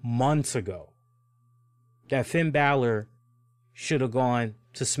months ago that Finn Balor should have gone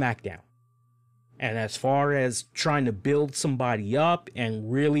to SmackDown. And as far as trying to build somebody up and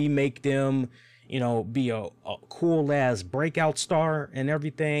really make them, be a cool ass breakout star and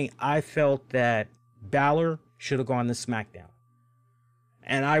everything, I felt that Balor should have gone to SmackDown.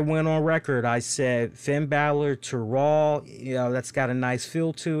 And I went on record. I said Finn Balor to Raw, that's got a nice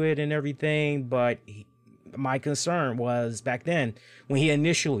feel to it and everything. But my concern was back then when he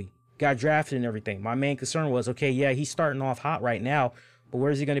initially got drafted and everything. My main concern was, okay, yeah, he's starting off hot right now, but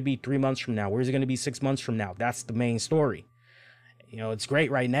where's he going to be 3 months from now? Where's he going to be 6 months from now? That's the main story. It's great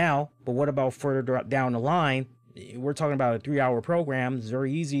right now, but what about further down the line? We're talking about a 3-hour program. It's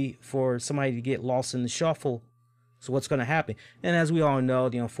very easy for somebody to get lost in the shuffle. So what's going to happen? And as we all know,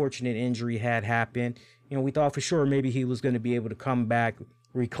 the unfortunate injury had happened. We thought for sure maybe he was going to be able to come back,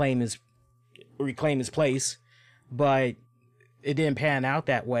 reclaim his place, but it didn't pan out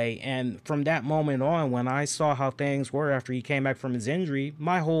that way. And from that moment on, when I saw how things were after he came back from his injury,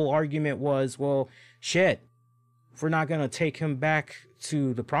 my whole argument was, well, shit, if we're not going to take him back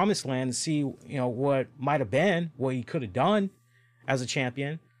to the promised land and see, what might have been, what he could have done as a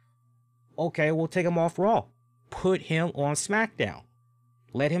champion, okay, we'll take him off Raw. Put him on SmackDown.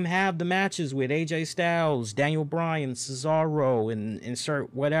 Let him have the matches with AJ Styles, Daniel Bryan, Cesaro, and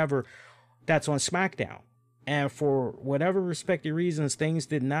insert whatever that's on SmackDown. And for whatever respective reasons, things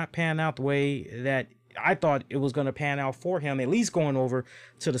did not pan out the way that I thought it was going to pan out for him, at least going over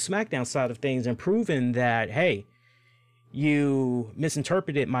to the SmackDown side of things and proving that, hey, you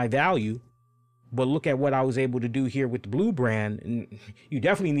misinterpreted my value, but look at what I was able to do here with the blue brand, and you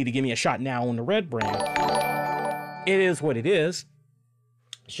definitely need to give me a shot now on the red brand. It is what it is.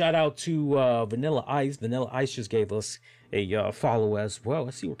 Shout out to Vanilla Ice. Vanilla Ice just gave us a follow as well.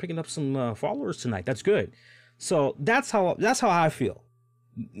 Let's see, we're picking up some followers tonight. That's good. So that's how I feel.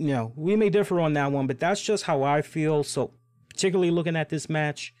 We may differ on that one, but that's just how I feel. So particularly looking at this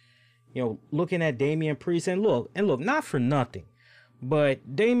match, looking at Damian Priest, and look, not for nothing,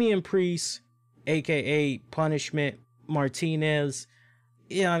 but Damian Priest, aka Punishment Martinez,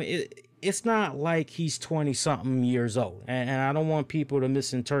 it's not like he's 20-something years old, and I don't want people to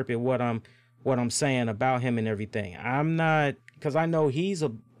misinterpret what I'm saying about him and everything. I'm not, because I know he's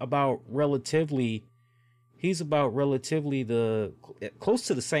about relatively the close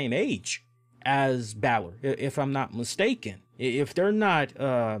to the same age as Balor, if I'm not mistaken. If they're not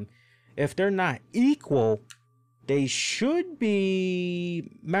equal, they should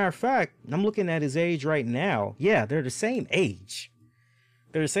be. Matter of fact, I'm looking at his age right now. Yeah, they're the same age.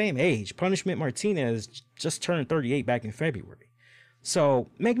 They're the same age. Punishment Martinez just turned 38 back in February. So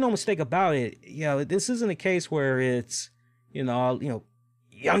make no mistake about it. This isn't a case where it's,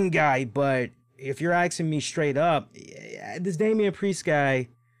 young guy. But if you're asking me straight up, this Damian Priest guy,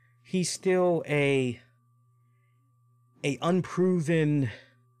 he's still a unproven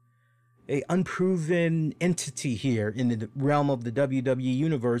entity here in the realm of the WWE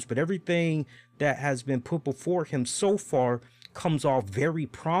universe. But everything that has been put before him so far comes off very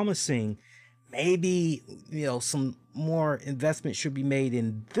promising maybe, you know, some more investment should be made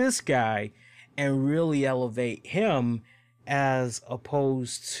in this guy and really elevate him as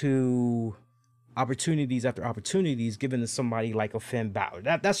opposed to opportunities after opportunities given to somebody like a Finn Balor.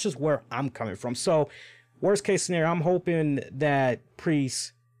 That's just where I'm coming from. So worst case scenario, I'm hoping that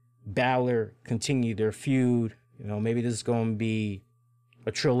Priest, Balor continue their feud. You know, maybe this is going to be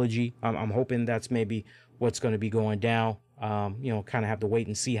a trilogy. I'm hoping that's maybe what's going to be going down. You know, kind of have to wait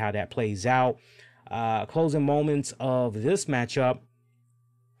and see how that plays out. Closing moments of this matchup,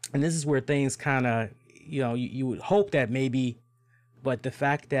 and this is where things kind of, you know, you would hope that maybe, but the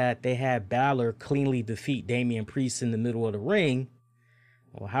fact that they had Balor cleanly defeat Damian Priest in the middle of the ring,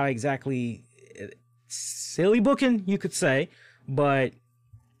 well, how exactly, silly booking, you could say, but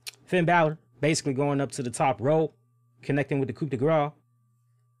Finn Balor basically going up to the top rope, connecting with the coup de grace.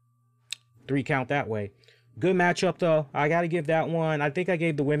 3 count that way. Good matchup, though. I got to give that one. I think I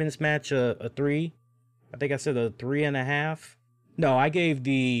gave the women's match a 3. I think I said a 3.5. No, I gave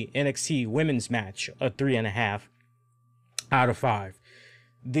the NXT women's match a 3.5 out of 5.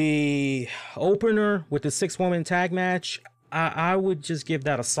 The opener with the 6-woman tag match, I would just give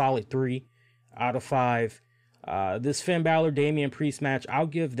that a solid 3 out of 5. This Finn Balor Damian Priest match, I'll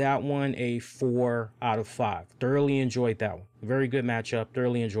give that one a 4 out of 5. Thoroughly enjoyed that one. Very good matchup.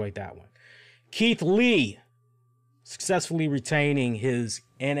 Thoroughly enjoyed that one. Keith Lee successfully retaining his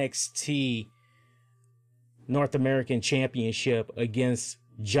NXT North American Championship against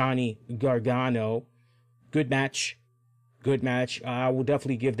Johnny Gargano. Good match. Good match. I will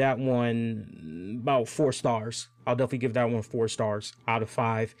definitely give that one about 4 stars. I'll definitely give that one 4 stars out of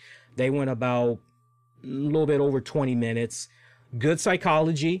 5. They went about a little bit over 20 minutes. Good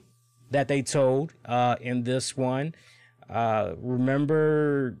psychology that they told in this one.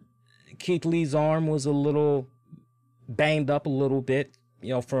 Remember, Keith Lee's arm was a little banged up a little bit, you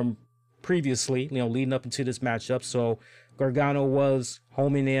know, from previously, you know, leading up into this matchup. So Gargano was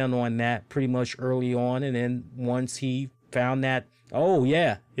homing in on that pretty much early on. And then once he found that, oh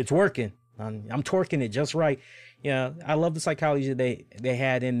yeah, it's working. I'm torquing it just right. Yeah, I love the psychology they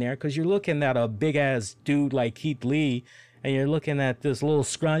had in there, because you're looking at a big ass dude like Keith Lee, and you're looking at this little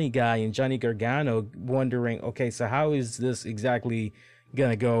scrawny guy in Johnny Gargano, wondering, okay, so how is this exactly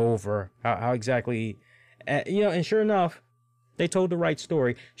gonna go over? How exactly, you know? And sure enough, they told the right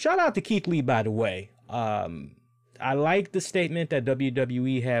story. Shout out to Keith Lee, by the way. I like the statement that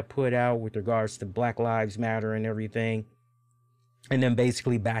WWE had put out with regards to Black Lives Matter and everything, and then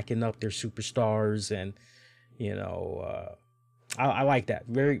basically backing up their superstars. And you know, I like that.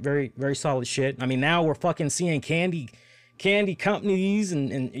 Very, very, very solid shit. I mean, now we're fucking seeing candy companies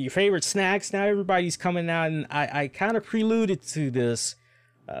and your favorite snacks. Now everybody's coming out, and I kind of preluded to this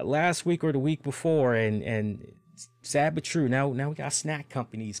last week or the week before, and sad but true. Now we got snack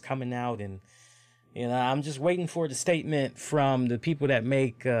companies coming out, and you know, I'm just waiting for the statement from the people that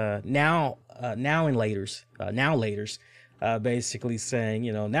make now and laters, basically saying,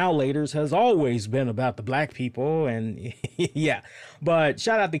 you know, now laters has always been about the black people. And yeah, but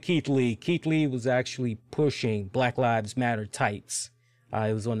shout out to Keith Lee. Keith Lee was actually pushing Black Lives Matter tights.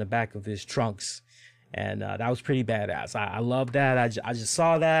 It was on the back of his trunks, and that was pretty badass. I love that. I just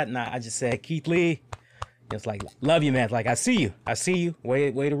saw that, and I just said, Keith Lee, it's like, love you, man. Like, I see you.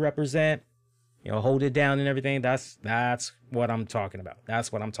 Way to represent. You know, hold it down and everything. That's what I'm talking about.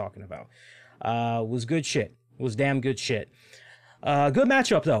 That's what I'm talking about. Was good shit. Was damn good shit. Good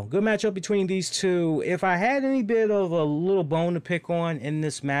matchup, though. Good matchup between these two. If I had any bit of a little bone to pick on in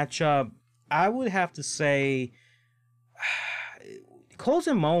this matchup, I would have to say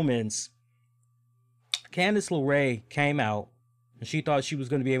closing moments. Candice LeRae came out, and she thought she was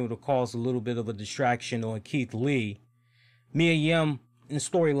going to be able to cause a little bit of a distraction on Keith Lee. Mia Yim in the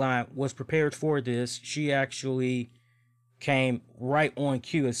storyline was prepared for this. She actually came right on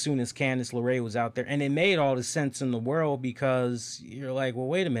cue as soon as Candice LeRae was out there, and it made all the sense in the world, because you're like, well,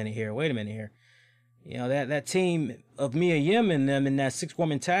 wait a minute here. You know, that team of Mia Yim and them in that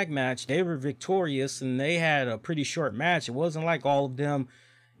 6-woman tag match, they were victorious, and they had a pretty short match. It wasn't like all of them,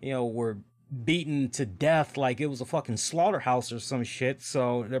 you know, were beaten to death like it was a fucking slaughterhouse or some shit.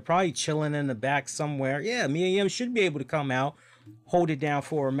 So they're probably chilling in the back somewhere. Yeah, Mia Yim should be able to come out, hold it down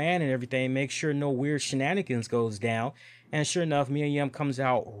for a man and everything, make sure no weird shenanigans goes down. And sure enough, Mia Yim comes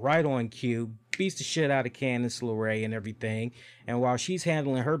out right on cue, beats the shit out of Candice LeRae and everything. And while she's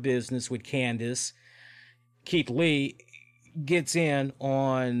handling her business with Candice, Keith Lee gets in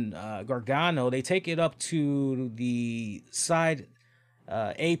on Gargano. They take it up to the side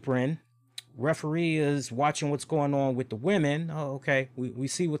apron. Referee is watching what's going on with the women. Oh, okay. We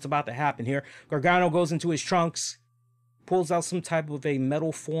see what's about to happen here. Gargano goes into his trunks, pulls out some type of a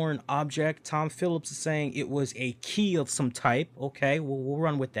metal foreign object. Tom Phillips is saying it was a key of some type. Okay, we'll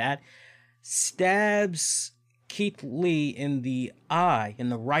run with that. Stabs Keith Lee in the eye, in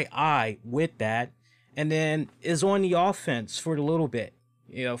the right eye with that, and then is on the offense for a little bit,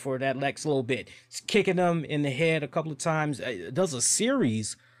 you know, for that next little bit. It's kicking him in the head a couple of times. It does a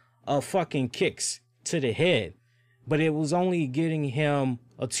series of fucking kicks to the head, but it was only getting him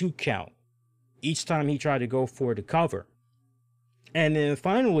a 2 count each time he tried to go for the cover. And then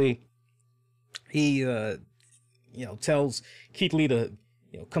finally, he, tells Keith Lee to,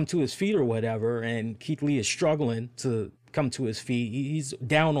 come to his feet or whatever. And Keith Lee is struggling to come to his feet. He's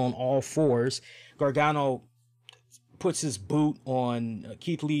down on all fours. Gargano puts his boot on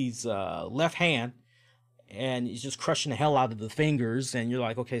Keith Lee's left hand, and he's just crushing the hell out of the fingers. And you're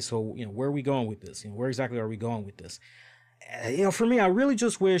like, okay, so, where are we going with this? Where exactly are we going with this? For me, I really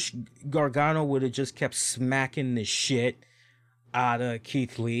just wish Gargano would have just kept smacking the shit out of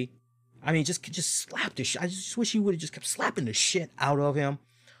Keith Lee. I mean, just slap the shit. I just wish he would have just kept slapping the shit out of him.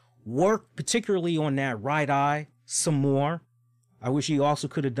 Work particularly on that right eye some more. I wish he also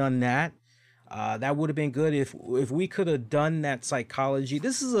could have done that. That would have been good if we could have done that psychology.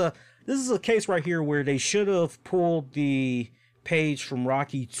 This is a case right here where they should have pulled the page from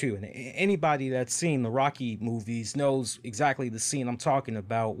Rocky 2. And anybody that's seen the Rocky movies knows exactly the scene I'm talking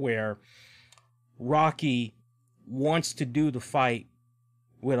about, where Rocky wants to do the fight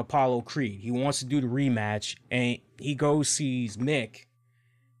with Apollo Creed. He wants to do the rematch, and he goes sees Mick,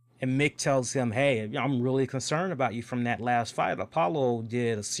 and Mick tells him, hey, I'm really concerned about you from that last fight. Apollo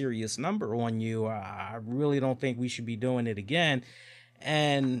did a serious number on you. I really don't think we should be doing it again.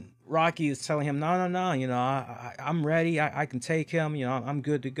 And Rocky is telling him, no, I'm ready. I can take him. I'm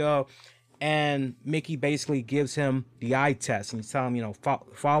good to go. And Mickey basically gives him the eye test, and he's telling him,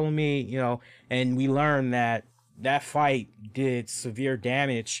 follow me, and we learn that fight did severe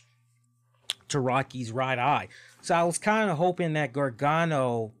damage to Rocky's right eye. So I was kind of hoping that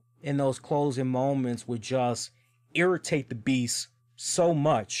Gargano in those closing moments would just irritate the beast so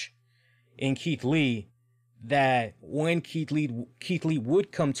much in Keith Lee that when Keith Lee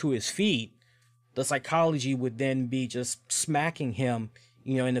would come to his feet, the psychology would then be just smacking him,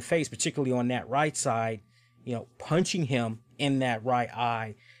 in the face, particularly on that right side, punching him in that right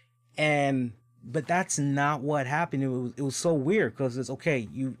eye. But that's not what happened. It was so weird, because it's okay.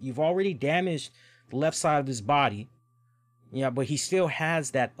 You've already damaged the left side of his body. But he still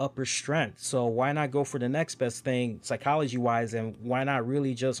has that upper strength. So why not go for the next best thing psychology wise? And why not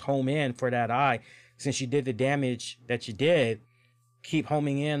really just home in for that eye? Since you did the damage that you did, keep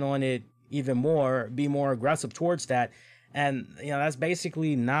homing in on it even more, be more aggressive towards that. And, that's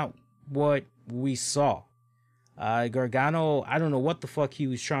basically not what we saw. Gargano, I don't know what the fuck he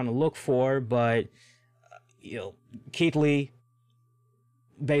was trying to look for, but, Keith Lee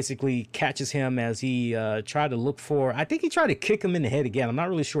basically catches him as he tried to look for, I think he tried to kick him in the head again. I'm not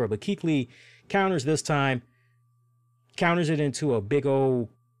really sure, but Keith Lee counters this time, counters it into a big old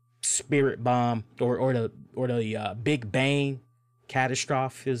spirit bomb, or the Big Bang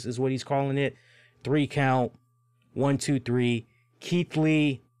catastrophe is what he's calling it. 3 count, 1, 2, 3. Keith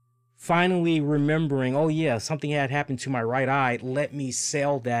Lee finally remembering, oh yeah, something had happened to my right eye. Let me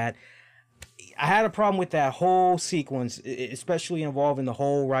sell that. I had a problem with that whole sequence, especially involving the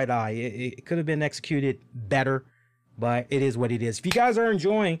whole right eye. It could have been executed better, but it is what it is. If you guys are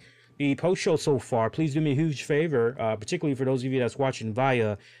enjoying the post show so far, please do me a huge favor, particularly for those of you that's watching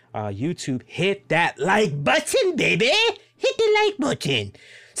via YouTube, hit that like button, baby. Hit the like button.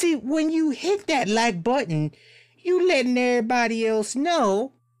 See, when you hit that like button, you letting everybody else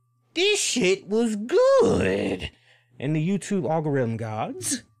know this shit was good. And the YouTube algorithm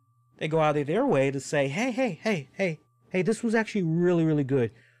gods, they go out of their way to say, hey, this was actually really, really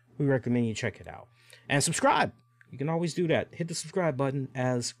good. We recommend you check it out. And subscribe. You can always do that. Hit the subscribe button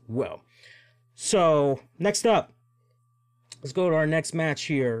as well. So, next up, let's go to our next match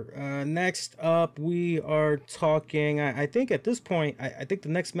here. Next up, we are talking, I think at this point, I think the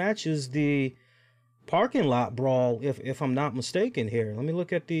next match is the parking lot brawl, if I'm not mistaken here. Let me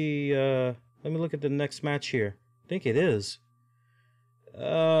look at the next match here. I think it is.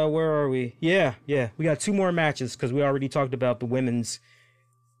 Where are we? Yeah. We got 2 more matches, because we already talked about the women's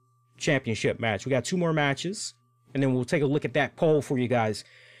championship match. We got 2 more matches, and then we'll take a look at that poll for you guys.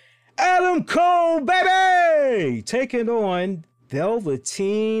 Adam Cole, baby! Taking on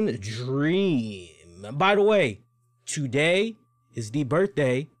Velveteen Dream. By the way, today is the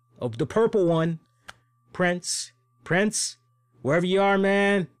birthday of the purple one, Prince, wherever you are,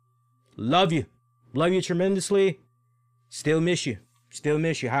 man, love you tremendously. Still miss you.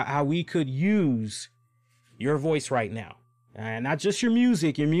 How we could use your voice right now. And not just your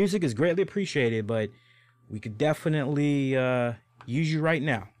music. Your music is greatly appreciated, but we could definitely use you right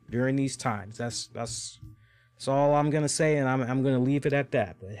now during these times. That's all I'm going to say, and I'm going to leave it at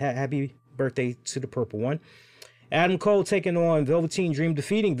that. But happy birthday to the purple one. Adam Cole taking on Velveteen Dream,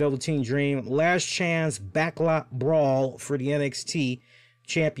 defeating Velveteen Dream. Last chance backlot brawl for the NXT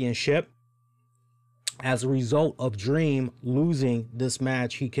Championship. As a result of Dream losing this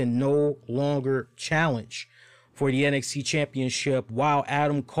match, he can no longer challenge for the NXT Championship while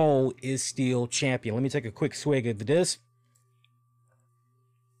Adam Cole is still champion. Let me take a quick swig of this.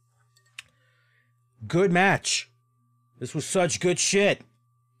 Good match. This was such good shit.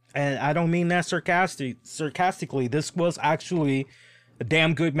 And I don't mean that sarcastically. This was actually a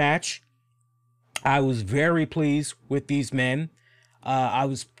damn good match. I was very pleased with these men. I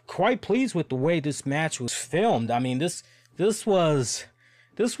was quite pleased with the way this match was filmed. I mean, this was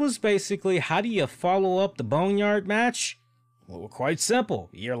basically, how do you follow up the Boneyard match? Well, quite simple.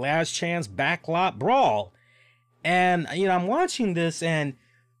 Your last chance backlot brawl. And, you know, I'm watching this and,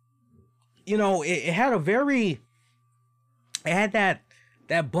 you know, it had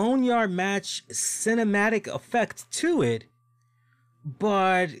that Boneyard match cinematic effect to it.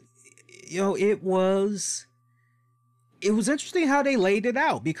 But, you know, it was interesting how they laid it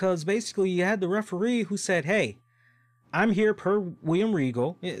out, because basically you had the referee who said, hey, I'm here per William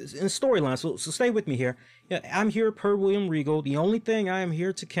Regal in storyline. So stay with me here. Yeah, I'm here per William Regal. The only thing I am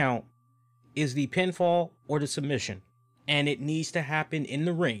here to count is the pinfall or the submission. And it needs to happen in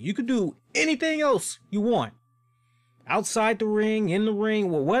the ring. You could do anything else you want. Outside the ring, in the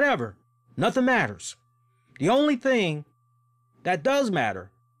ring, well, whatever. Nothing matters. The only thing that does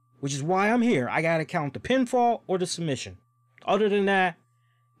matter, which is why I'm here, I gotta count the pinfall or the submission. Other than that,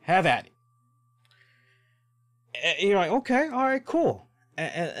 have at it. And you're like, okay, all right, cool.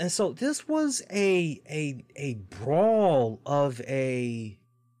 And so this was a brawl of a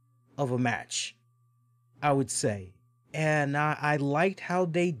match, I would say. And I liked how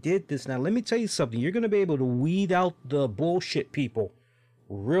they did this. Now, let me tell you something. You're going to be able to weed out the bullshit people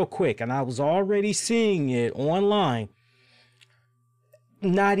real quick. And I was already seeing it online.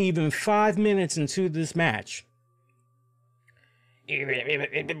 Not even 5 minutes into this match.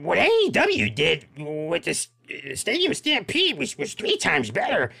 What AEW did with the Stadium Stampede was 3 times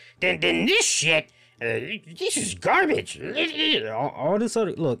better than this shit. This is garbage. All this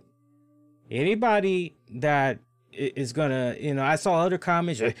other... Look, anybody that is gonna, you know, I saw other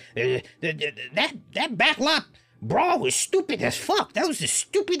comments. That backlot brawl was stupid as fuck. That was the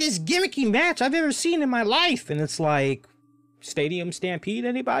stupidest gimmicky match I've ever seen in my life. And it's like, Stadium Stampede,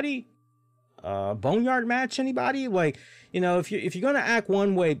 anybody? Boneyard match, anybody? Like, you know, if you're gonna act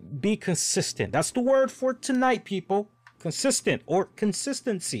one way, be consistent. That's the word for tonight, people. Consistent, or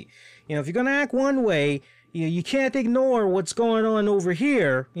consistency. You know, if you're gonna act one way, you can't ignore what's going on over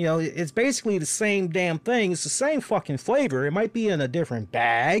here. You know, it's basically the same damn thing. It's the same fucking flavor. It might be in a different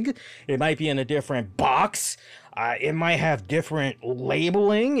bag. It might be in a different box. It might have different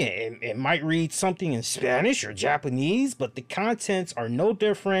labeling. It might read something in Spanish or Japanese, but the contents are no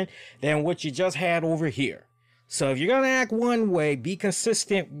different than what you just had over here. So if you're going to act one way, be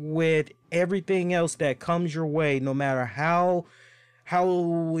consistent with everything else that comes your way, no matter how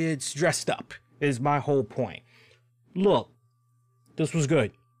it's dressed up. Is my whole point. Look, this was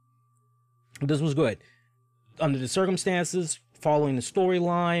good. This was good. Under the circumstances, following the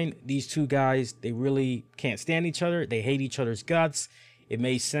storyline, these two guys, they really can't stand each other. They hate each other's guts. It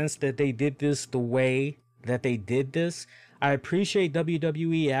made sense that they did this the way that they did this. I appreciate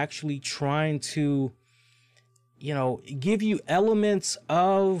WWE actually trying to, you know, give you elements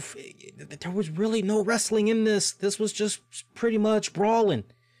of... There was really no wrestling in this. This was just pretty much brawling.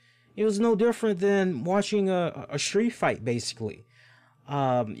 It was no different than watching a street fight, basically.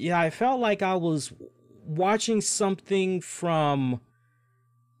 Yeah, I felt like I was watching something from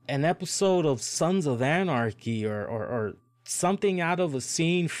an episode of Sons of Anarchy or something out of a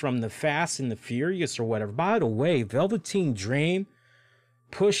scene from the Fast and the Furious or whatever. By the way, Velveteen Dream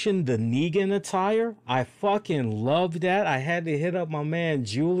pushing the Negan attire, I fucking loved that. I had to hit up my man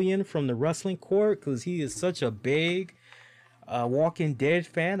Julian from the Wrestling Court because he is such a big... Walking Dead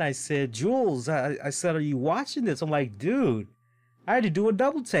fan. I said, Jules, I said, are you watching this? I'm like, dude, I had to do a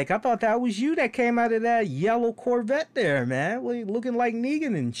double take. I thought that was you that came out of that yellow Corvette there, man. Looking like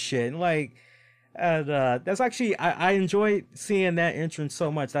Negan and shit. Like, that's actually, I enjoy seeing that entrance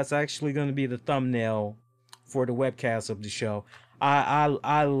so much. That's actually going to be the thumbnail for the webcast of the show.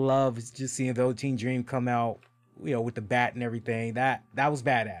 I love just seeing Velveteen Dream come out, you know, with the bat and everything. That was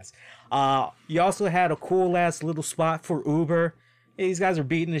badass. You also had a cool ass little spot for Uber. These guys are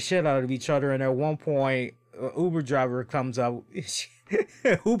beating the shit out of each other, and at one point, Uber driver comes up.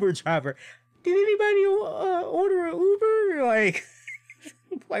 Uber driver, did anybody order an Uber? Like,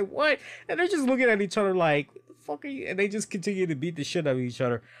 like what? And they're just looking at each other like, fuck are you? And they just continue to beat the shit out of each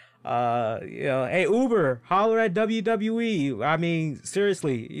other. You know, hey, Uber, holler at WWE. I mean,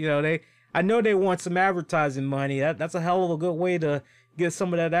 seriously, you know, I know they want some advertising money. That's a hell of a good way to get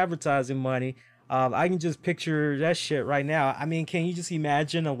some of that advertising money. I can just picture that shit right now. I mean, can you just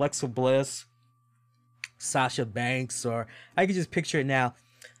imagine Alexa Bliss, Sasha Banks, or I can just picture it now.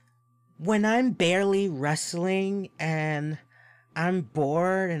 When I'm barely wrestling and I'm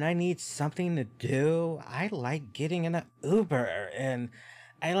bored and I need something to do, I like getting in an Uber and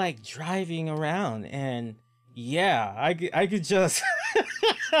I like driving around. And yeah, I could just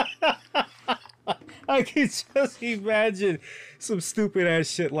I could just imagine some stupid ass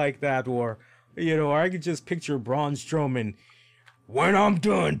shit like that, or you know, I could just picture Braun Strowman. When I'm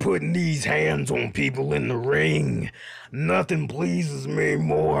done putting these hands on people in the ring, nothing pleases me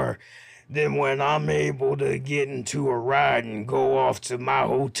more than when I'm able to get into a ride and go off to my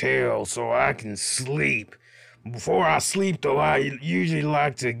hotel so I can sleep. Before I sleep, though, I usually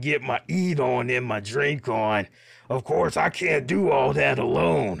like to get my eat on and my drink on. Of course, I can't do all that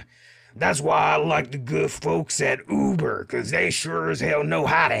alone. That's why I like the good folks at Uber, 'cause they sure as hell know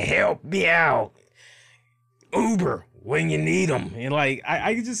how to help me out. Uber, when you need them. And like,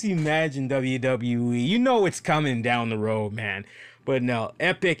 I can just imagine WWE. You know it's coming down the road, man. But no,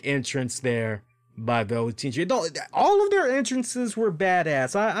 epic entrance there by Velveteen Dream. All of their entrances were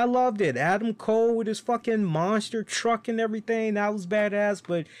badass. I loved it. Adam Cole with his fucking monster truck and everything, that was badass.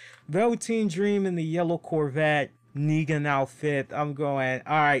 But Velveteen Dream in the yellow Corvette Negan outfit, I'm going,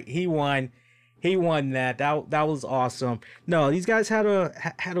 all right, he won. He won that. That was awesome. No, these guys had a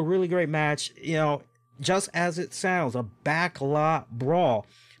really great match. You know, just as it sounds, a backlot brawl.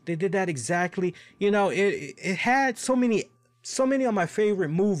 They did that exactly. You know, it had so many of my favorite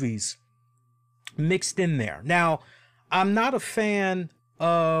movies mixed in there. Now, I'm not a fan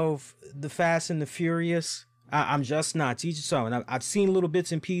of the Fast and the Furious. I'm just not. To each his own. I've seen little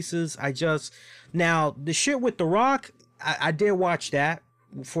bits and pieces. Now, the shit with The Rock, I did watch that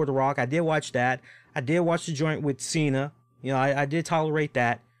for The Rock. I did watch that. I did watch the joint with Cena. You know, I did tolerate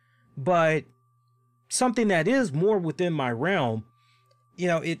that. But something that is more within my realm, you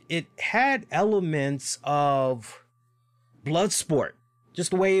know, it had elements of Bloodsport.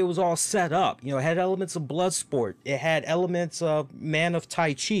 Just the way it was all set up. You know, it had elements of Bloodsport. It had elements of Man of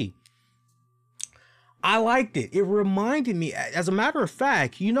Tai Chi. I liked it. It reminded me, as a matter of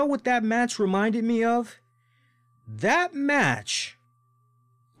fact, you know what that match reminded me of? That match.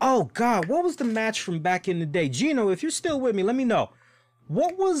 Oh, God, what was the match from back in the day? Gino, if you're still with me, let me know.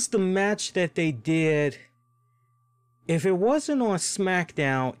 What was the match that they did? If it wasn't on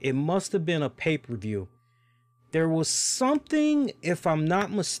SmackDown, it must have been a pay-per-view. There was something, if I'm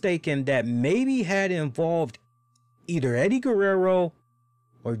not mistaken, that maybe had involved either Eddie Guerrero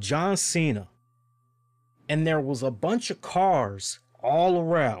or John Cena. And there was a bunch of cars all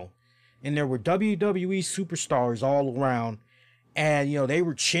around. And there were WWE superstars all around. And, you know, they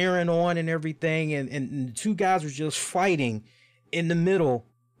were cheering on and everything. And the two guys were just fighting in the middle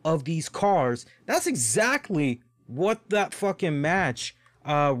of these cars. That's exactly what that fucking match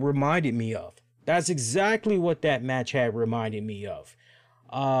reminded me of. That's exactly what that match had reminded me of.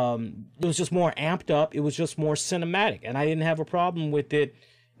 It was just more amped up. It was just more cinematic. And I didn't have a problem with it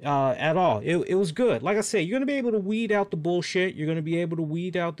at all. It was good. Like I said, you're going to be able to weed out the bullshit. You're going to be able to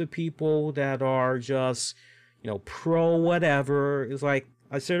weed out the people that are just, you know, pro whatever. It's like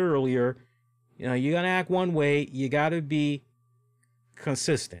I said earlier, you know, you're going to act one way. You got to be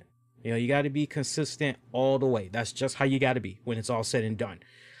consistent. You know, you got to be consistent all the way. That's just how you got to be when it's all said and done.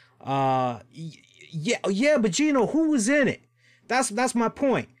 Yeah, but Gino, who was in it? That's my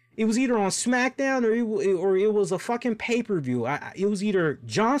point. It was either on SmackDown or it was a fucking pay-per-view. It was either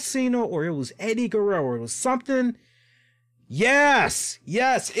John Cena or it was Eddie Guerrero. It was something. Yes,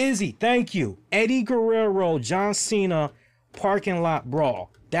 Izzy, thank you. Eddie Guerrero, John Cena, parking lot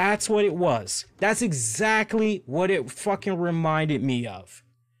brawl. That's what it was. That's exactly what it fucking reminded me of.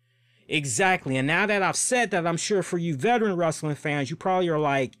 Exactly. And now that I've said that, I'm sure for you veteran wrestling fans, you probably are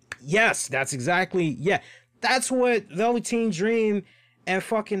like, yes, that's exactly, yeah. That's what Velveteen Dream and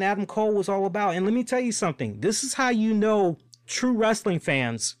fucking Adam Cole was all about. And let me tell you something. This is how you know true wrestling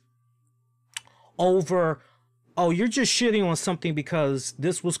fans over, oh, you're just shitting on something because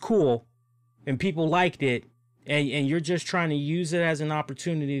this was cool and people liked it. And you're just trying to use it as an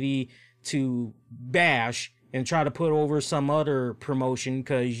opportunity to bash and try to put over some other promotion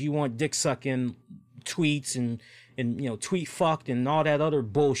because you want dick sucking tweets and, you know, tweet fucked and all that other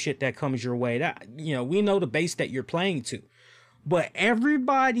bullshit that comes your way. That, you know, we know the base that you're playing to. But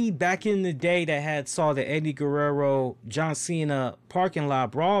everybody back in the day that had saw the Eddie Guerrero, John Cena parking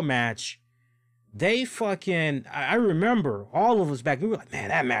lot brawl match, they fucking, I remember all of us back, we were like, man,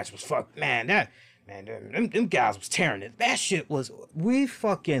 that match was fucked, man, them guys was tearing it. That shit was, we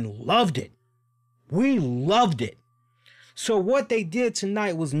fucking loved it. We loved it. So what they did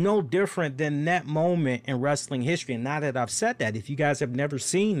tonight was no different than that moment in wrestling history. And now that I've said that, if you guys have never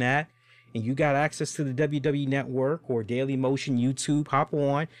seen that, and you got access to the WWE Network or Daily Motion YouTube, hop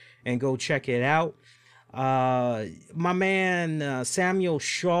on and go check it out. My man Samuel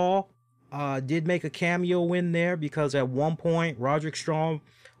Shaw did make a cameo in there, because at one point Roderick Strong,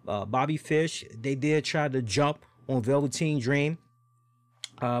 Bobby Fish, they did try to jump on Velveteen Dream,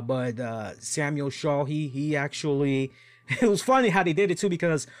 but Samuel Shaw, he actually, it was funny how they did it too,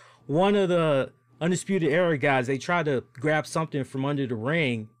 because one of the Undisputed Era guys, they tried to grab something from under the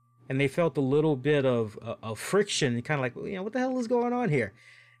ring, and they felt a little bit of friction, kind of like, you know, what the hell is going on here?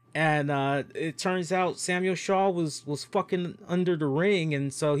 And it turns out Samuel Shaw was fucking under the ring,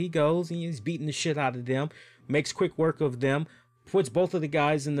 and so he goes and he's beating the shit out of them, makes quick work of them, puts both of the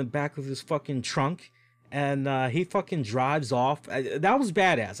guys in the back of his fucking trunk, and he fucking drives off. That was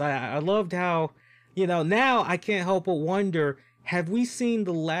badass. I loved how, you know, now I can't help but wonder, have we seen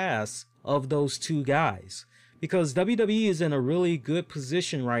the last of those two guys? Because WWE is in a really good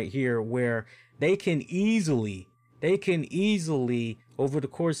position right here where they can easily, over the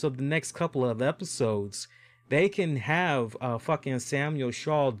course of the next couple of episodes, they can have fucking Samuel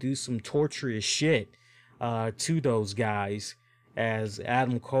Shaw do some torturous shit to those guys as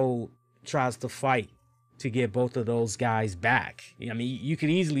Adam Cole tries to fight to get both of those guys back. I mean, you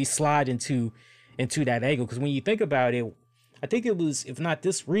could easily slide into that angle, because when you think about it, I think it was, if not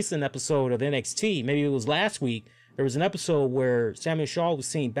this recent episode of NXT, maybe it was last week, there was an episode where Samuel Shaw was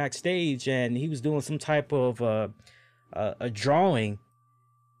seen backstage and he was doing some type of a drawing,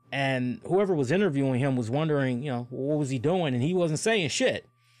 and whoever was interviewing him was wondering, you know, what was he doing, and he wasn't saying shit.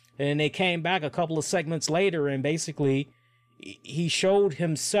 And they came back a couple of segments later, and basically he showed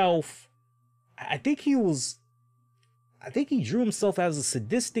himself, I think he drew himself as a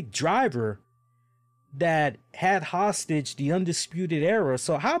sadistic driver that had hostage the Undisputed Era.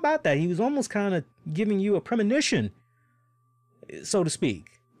 So how about that? He was almost kind of giving you a premonition, so to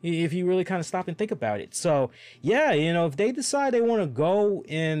speak, if you really kind of stop and think about it. So yeah, you know, if they decide they want to go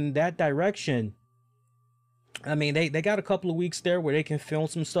in that direction, I mean, they got a couple of weeks there where they can film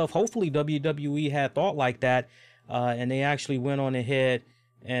some stuff. Hopefully WWE had thought like that, and they actually went on ahead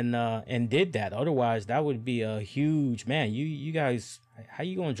and did that. Otherwise, that would be a huge, man, you guys, how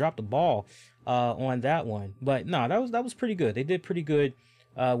you gonna drop the ball on that one? But no, that was pretty good. They did pretty good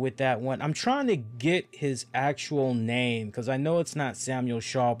with that one. I'm trying to get his actual name, because I know it's not Samuel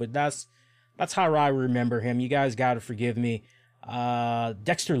Shaw, but that's how I remember him. You guys gotta forgive me.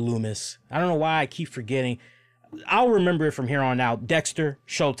 Dexter Lumis. I don't know why I keep forgetting. I'll remember it from here on out. Dexter,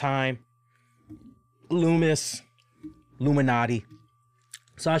 Showtime, Lumis, Illuminati.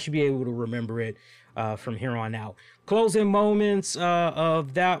 So I should be able to remember it from here on out. Closing moments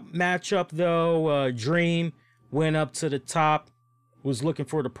of that matchup, though. Dream went up to the top, was looking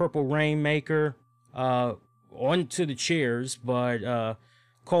for the Purple Rainmaker onto the chairs, but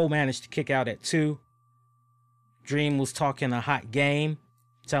Cole managed to kick out at 2. Dream was talking a hot game,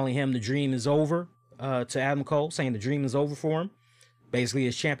 telling him the dream is over to Adam Cole, saying the dream is over for him. Basically,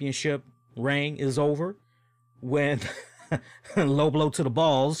 his championship reign is over when low blow to the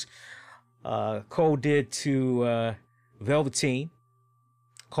balls. Cole did to Velveteen.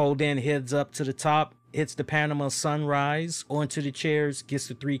 Cole then heads up to the top, hits the Panama Sunrise onto the chairs, gets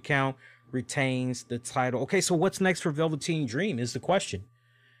the 3 count, retains the title. Okay, so what's next for Velveteen Dream is the question.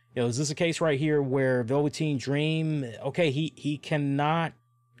 You know, is this a case right here where Velveteen Dream, okay, he cannot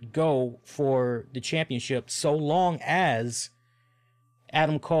go for the championship so long as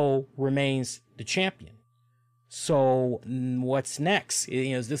Adam Cole remains the champion? So what's next?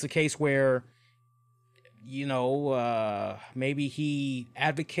 You know, is this a case where, you know, maybe he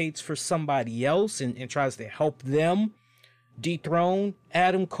advocates for somebody else and tries to help them dethrone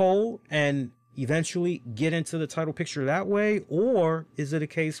Adam Cole and eventually get into the title picture that way? Or is it a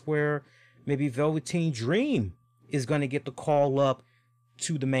case where maybe Velveteen Dream is going to get the call up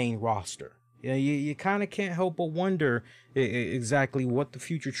to the main roster? You know, you kind of can't help but wonder exactly what the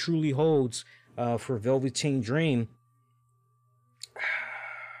future truly holds for Velveteen Dream.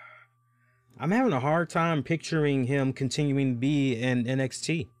 I'm having a hard time picturing him continuing to be in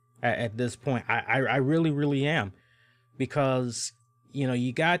NXT at this point. I really, really am. Because, you know,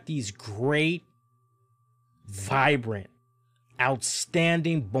 you got these great vibrant,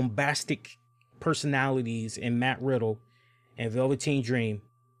 outstanding, bombastic personalities in Matt Riddle and Velveteen Dream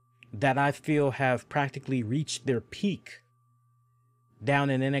that I feel have practically reached their peak down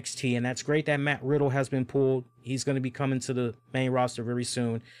in NXT. And that's great that Matt Riddle has been pulled. He's going to be coming to the main roster very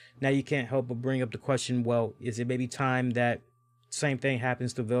soon. Now you can't help but bring up the question, well, is it maybe time that same thing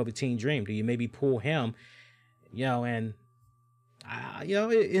happens to Velveteen Dream? Do you maybe pull him? And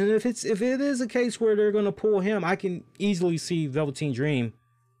if it is a case where they're going to pull him, I can easily see Velveteen Dream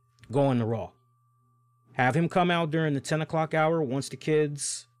going to Raw. Have him come out during the 10 o'clock hour once the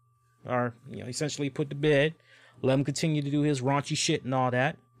kids are, essentially put to bed. Let him continue to do his raunchy shit and all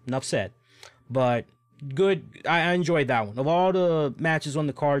that. Enough said. But good. I enjoyed that one. Of all the matches on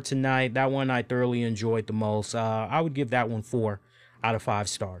the card tonight, that one I thoroughly enjoyed the most. I would give that one 4 out of 5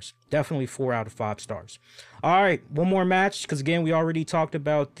 stars. Definitely 4 out of 5 stars. All right, one more match, because again, we already talked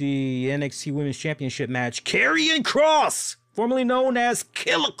about the NXT Women's Championship match. Karrion Kross, formerly known as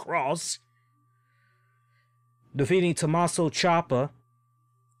Killer Kross, defeating Tommaso Ciampa.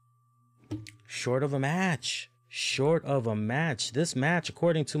 Short of a match. This match,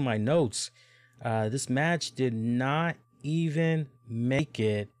 according to my notes, this match did not even make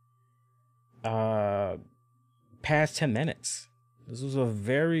it past 10 minutes. This was a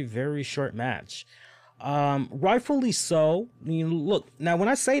very, very short match. Rightfully so. Look, now when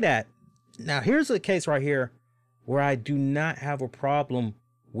I say that, now here's a case right here where I do not have a problem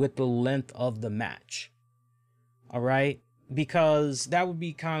with the length of the match. All right? Because that would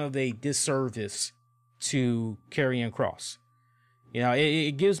be kind of a disservice to Karrion Kross.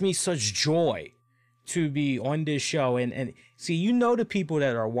 It gives me such joy to be on this show and see, the people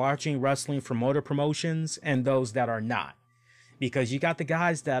that are watching wrestling from other promotions and those that are not. Because you got the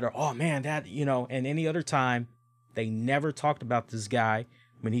guys that are, oh man, that, and any other time, they never talked about this guy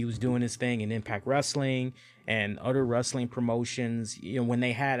when he was doing his thing in Impact Wrestling and other wrestling promotions, when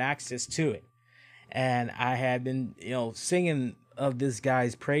they had access to it. And I had been, singing of this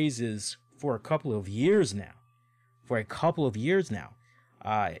guy's praises for a couple of years now.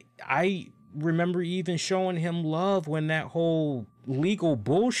 I remember even showing him love when that whole legal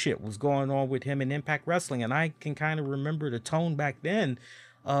bullshit was going on with him in Impact Wrestling. And I can kind of remember the tone back then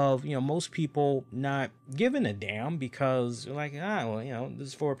of, most people not giving a damn because they're like, this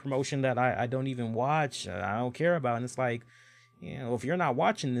is for a promotion that I don't even watch. I don't care about. And it's like, if you're not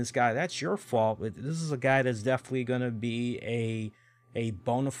watching this guy, that's your fault. But this is a guy that's definitely going to be a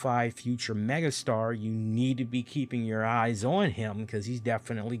bona fide future megastar. You need to be keeping your eyes on him because he's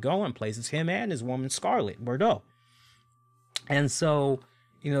definitely going places. Him and his woman, Scarlett Bordeaux. And so,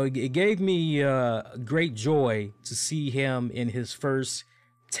 it gave me great joy to see him in his first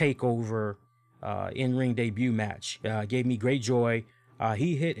Takeover in-ring debut match. Gave me great joy.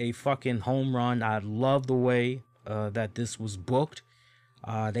 He hit a fucking home run. I love the way that this was booked.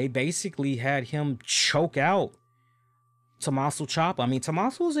 They basically had him choke out Tommaso Ciampa. I mean,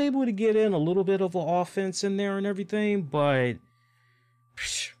 Tommaso was able to get in a little bit of an offense in there and everything, but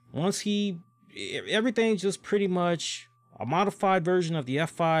once everything's just pretty much a modified version of the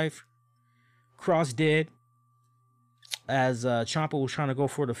F5 Kross did, as Ciampa was trying to go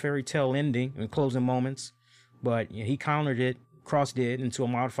for the fairy tale ending and closing moments, but he countered it, Kross did, into a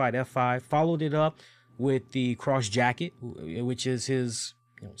modified F5, followed it up with the Kross jacket, which is his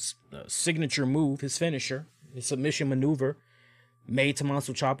signature move, his finisher, his submission maneuver, made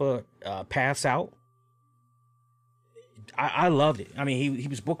Tommaso Ciampa pass out. I loved it. I mean, he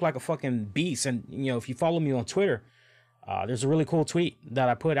was booked like a fucking beast. And, if you follow me on Twitter, there's a really cool tweet that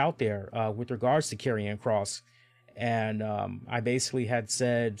I put out there with regards to Karrion Kross. And I basically had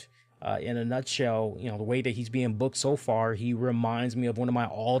said, in a nutshell, the way that he's being booked so far, he reminds me of one of my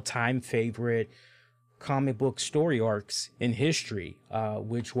all-time favorite comic book story arcs in history,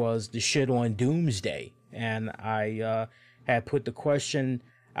 which was the shit on Doomsday. And I had put the question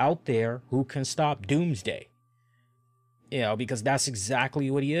out there, who can stop Doomsday? Because that's exactly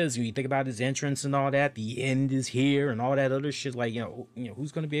what he is. When you think about his entrance and all that, the end is here and all that other shit. Like,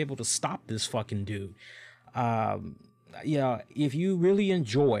 who's going to be able to stop this fucking dude? If you really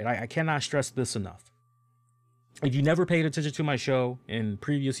enjoy, I cannot stress this enough. If you never paid attention to my show in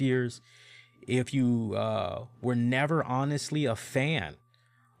previous years, if you were never honestly a fan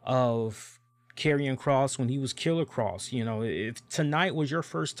of Karrion Kross when he was Killer Kross, if tonight was your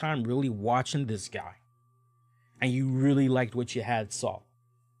first time really watching this guy and you really liked what you had saw,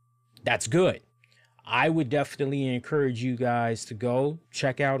 that's good. I would definitely encourage you guys to go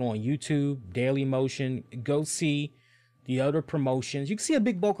check out on YouTube, Daily Motion, go see the other promotions. You can see a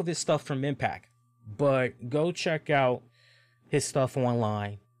big bulk of his stuff from Impact, but go check out his stuff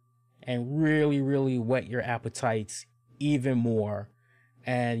online and really, really whet your appetites even more.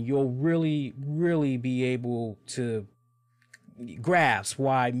 And you'll really, really be able to grasp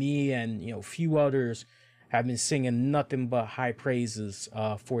why me and, a few others have been singing nothing but high praises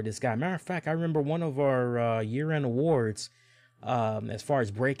for this guy. Matter of fact, I remember one of our year-end awards, as far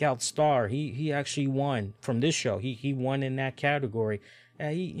as breakout star, he actually won from this show. He won in that category.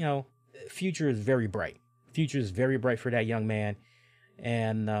 Future is very bright. Future is very bright for that young man.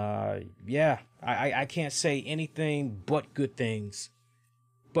 And I can't say anything but good things.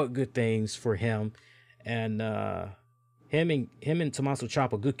 For him. And him and Tommaso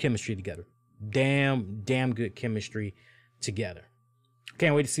Ciampa, good chemistry together. Damn good chemistry together.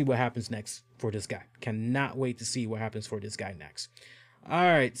 Can't wait to see what happens next for this guy. Cannot wait to see what happens for this guy next. All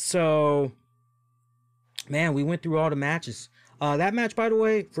right, so man, we went through all the matches. That match, by the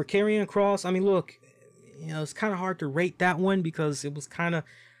way, for Karrion Kross, I mean, look, it's kind of hard to rate that one because it was kind of,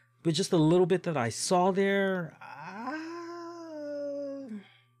 but just a little bit that I saw there,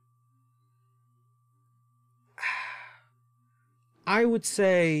 I would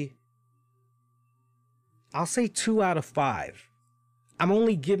say, I'll say 2 out of 5. I'm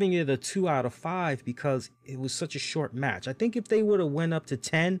only giving it a 2 out of 5 because it was such a short match. I think if they would have went up to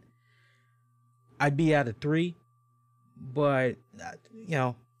 10, I'd be at a 3. But,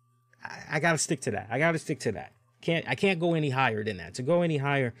 I got to stick to that. I can't go any higher than that. To go any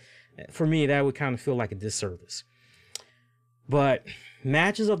higher, for me, that would kind of feel like a disservice. But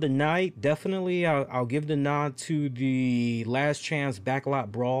matches of the night, definitely I'll give the nod to the Last Chance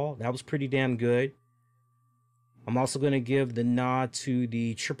Backlot Brawl. That was pretty damn good. I'm also going to give the nod to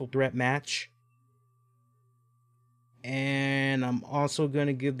the Triple Threat match. And I'm also going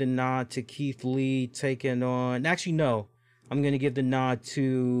to give the nod to Keith Lee taking on... Actually, no. I'm going to give the nod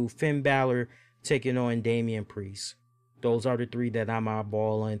to Finn Balor taking on Damian Priest. Those are the 3 that I'm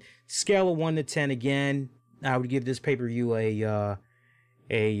eyeballing. Scale of 1 to 10 again. I would give this pay-per-view a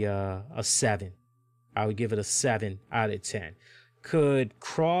 7. I would give it a 7 out of 10. Could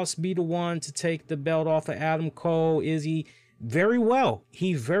Kross be the one to take the belt off of Adam Cole? Is he? Very well.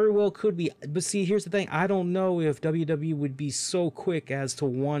 He very well could be. But see, here's the thing. I don't know if WWE would be so quick as to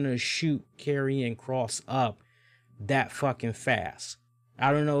want to shoot Karrion Kross up that fucking fast.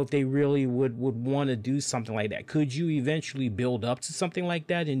 I don't know if they really would want to do something like that. Could you eventually build up to something like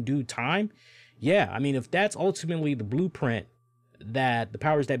that in due time? Yeah, I mean, if that's ultimately the blueprint that the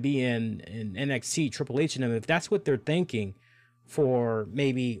powers that be in NXT, Triple H and them, if that's what they're thinking for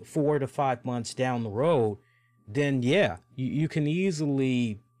maybe 4 to 5 months down the road, then yeah, you can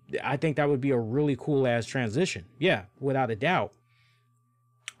easily, I think that would be a really cool ass transition. Yeah, without a doubt.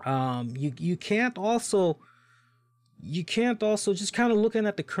 You can't also just kind of looking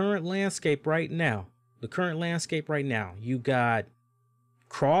at the current landscape right now. You got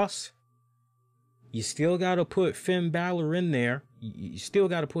Kross. You still got to put Finn Balor in there. You still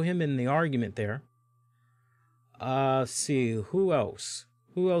got to put him in the argument there. See, who else?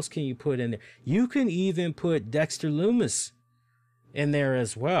 Who else can you put in there? You can even put Dexter Lumis in there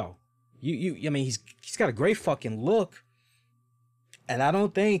as well. I mean, he's got a great fucking look. And I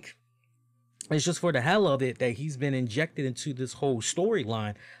don't think it's just for the hell of it that he's been injected into this whole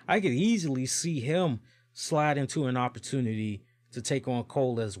storyline. I could easily see him slide into an opportunity to take on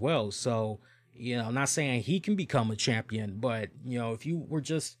Cole as well. So, I'm not saying he can become a champion, but, if you were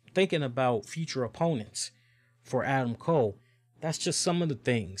just thinking about future opponents for Adam Cole, that's just some of the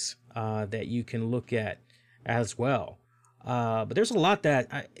things that you can look at as well. But there's a lot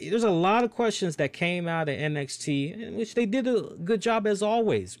of questions that came out of NXT, in which they did a good job as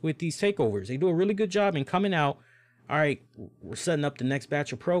always with these takeovers. They do a really good job in coming out. All right, we're setting up the next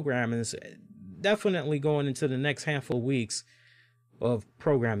batch of programming. It's definitely going into the next handful of weeks of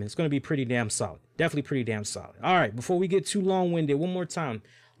programming. It's going to be pretty damn solid. Definitely pretty damn solid. All right, before we get too long-winded, one more time,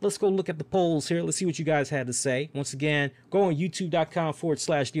 let's go look at the polls here. Let's see what you guys had to say. Once again, go on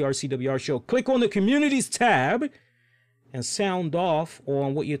youtube.com/the RCWR show. Click on the communities tab and sound off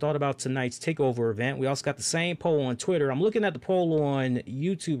on what you thought about tonight's takeover event. We also got the same poll on Twitter. I'm looking at the poll on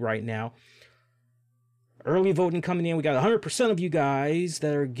YouTube right now. Early voting coming in. We got 100% of you guys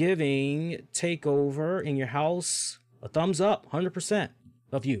that are giving takeover in your house a thumbs up. 100%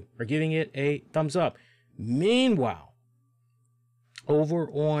 of you are giving it a thumbs up. Meanwhile, over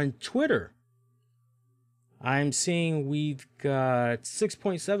on Twitter, I'm seeing we've got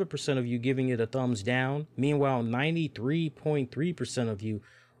 6.7% of you giving it a thumbs down. Meanwhile, 93.3% of you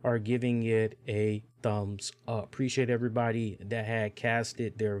are giving it a thumbs up. Appreciate everybody that had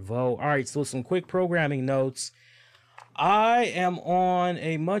casted their vote. All right, so some quick programming notes. I am on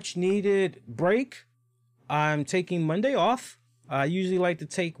a much needed break. I'm taking Monday off. I usually like to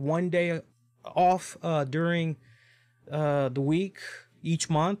take one day off during the week each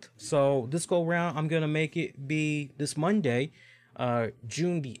month. So this go round, I'm going to make it be this Monday,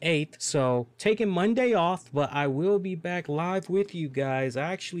 June the 8th. So taking Monday off, but I will be back live with you guys.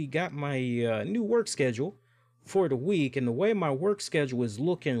 I actually got my new work schedule for the week, and the way my work schedule is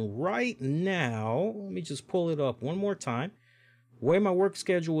looking right now, let me just pull it up one more time. The way my work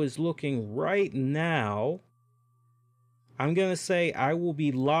schedule is looking right now, I'm gonna say I will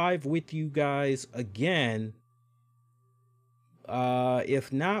be live with you guys again,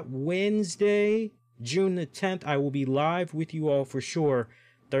 if not Wednesday, June the 10th, I will be live with you all for sure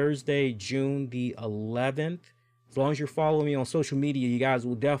Thursday, June the 11th. As long as you're following me on social media, you guys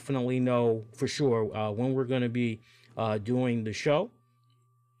will definitely know for sure when we're going to be doing the show.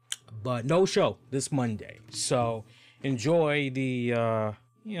 But no show this Monday. So enjoy the,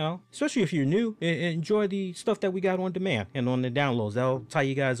 especially if you're new, enjoy the stuff that we got on demand and on the downloads. That'll tie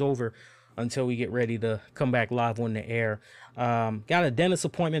you guys over until we get ready to come back live on the air. Got a dentist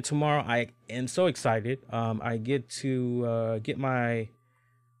appointment tomorrow. I am so excited. I get to get my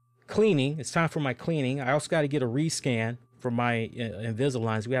cleaning. It's time for my cleaning. I also got to get a rescan for my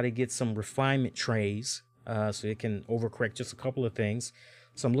Invisaligns. We got to get some refinement trays so it can overcorrect just a couple of things.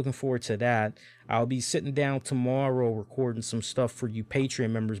 So I'm looking forward to that. I'll be sitting down tomorrow recording some stuff for you Patreon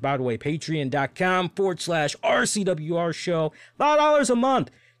members. By the way, patreon.com/RCWR show. $5 a month.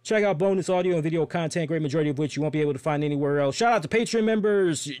 Check out bonus audio and video content, great majority of which you won't be able to find anywhere else. Shout out to Patreon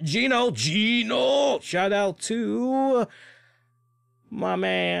members. Gino. Shout out to my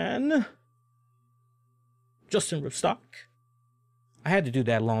man, Justin Ripstock. I had to do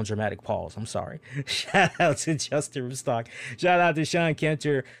that long dramatic pause. I'm sorry. Shout out to Justin Ripstock. Shout out to Sean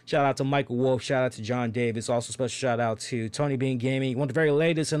Kenter. Shout out to Michael Wolf. Shout out to John Davis. Also special shout out to Tony Bean Gaming. One of the very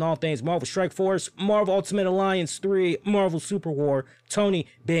latest in all things Marvel Strike Force, Marvel Ultimate Alliance 3, Marvel Super War. Tony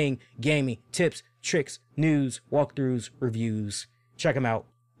Bean Gaming. Tips, tricks, news, walkthroughs, reviews. Check him out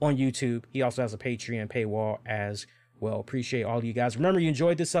on YouTube. He also has a Patreon paywall as well. Appreciate all of you guys. Remember, you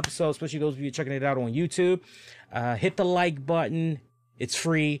enjoyed this episode, especially those of you checking it out on YouTube. Hit the like button. It's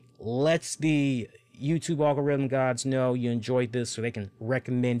free. Lets the YouTube algorithm gods know you enjoyed this so they can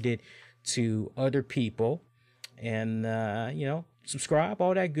recommend it to other people. And, subscribe,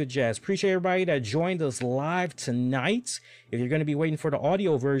 all that good jazz. Appreciate everybody that joined us live tonight. If you're going to be waiting for the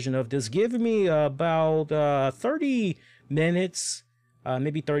audio version of this, give me about 30 minutes.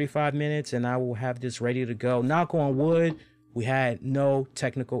 Maybe 35 minutes, and I will have this ready to go. Knock on wood, we had no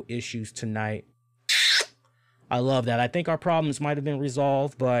technical issues tonight. I love that. I think our problems might have been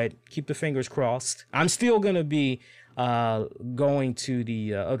resolved, but keep the fingers crossed. I'm still going to be going to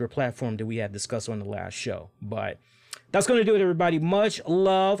the other platform that we had discussed on the last show. But that's going to do it, everybody. Much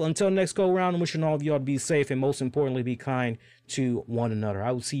love. Until next go round, I'm wishing all of y'all to be safe and most importantly, be kind to one another.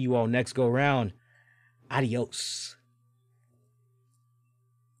 I will see you all next go round. Adios.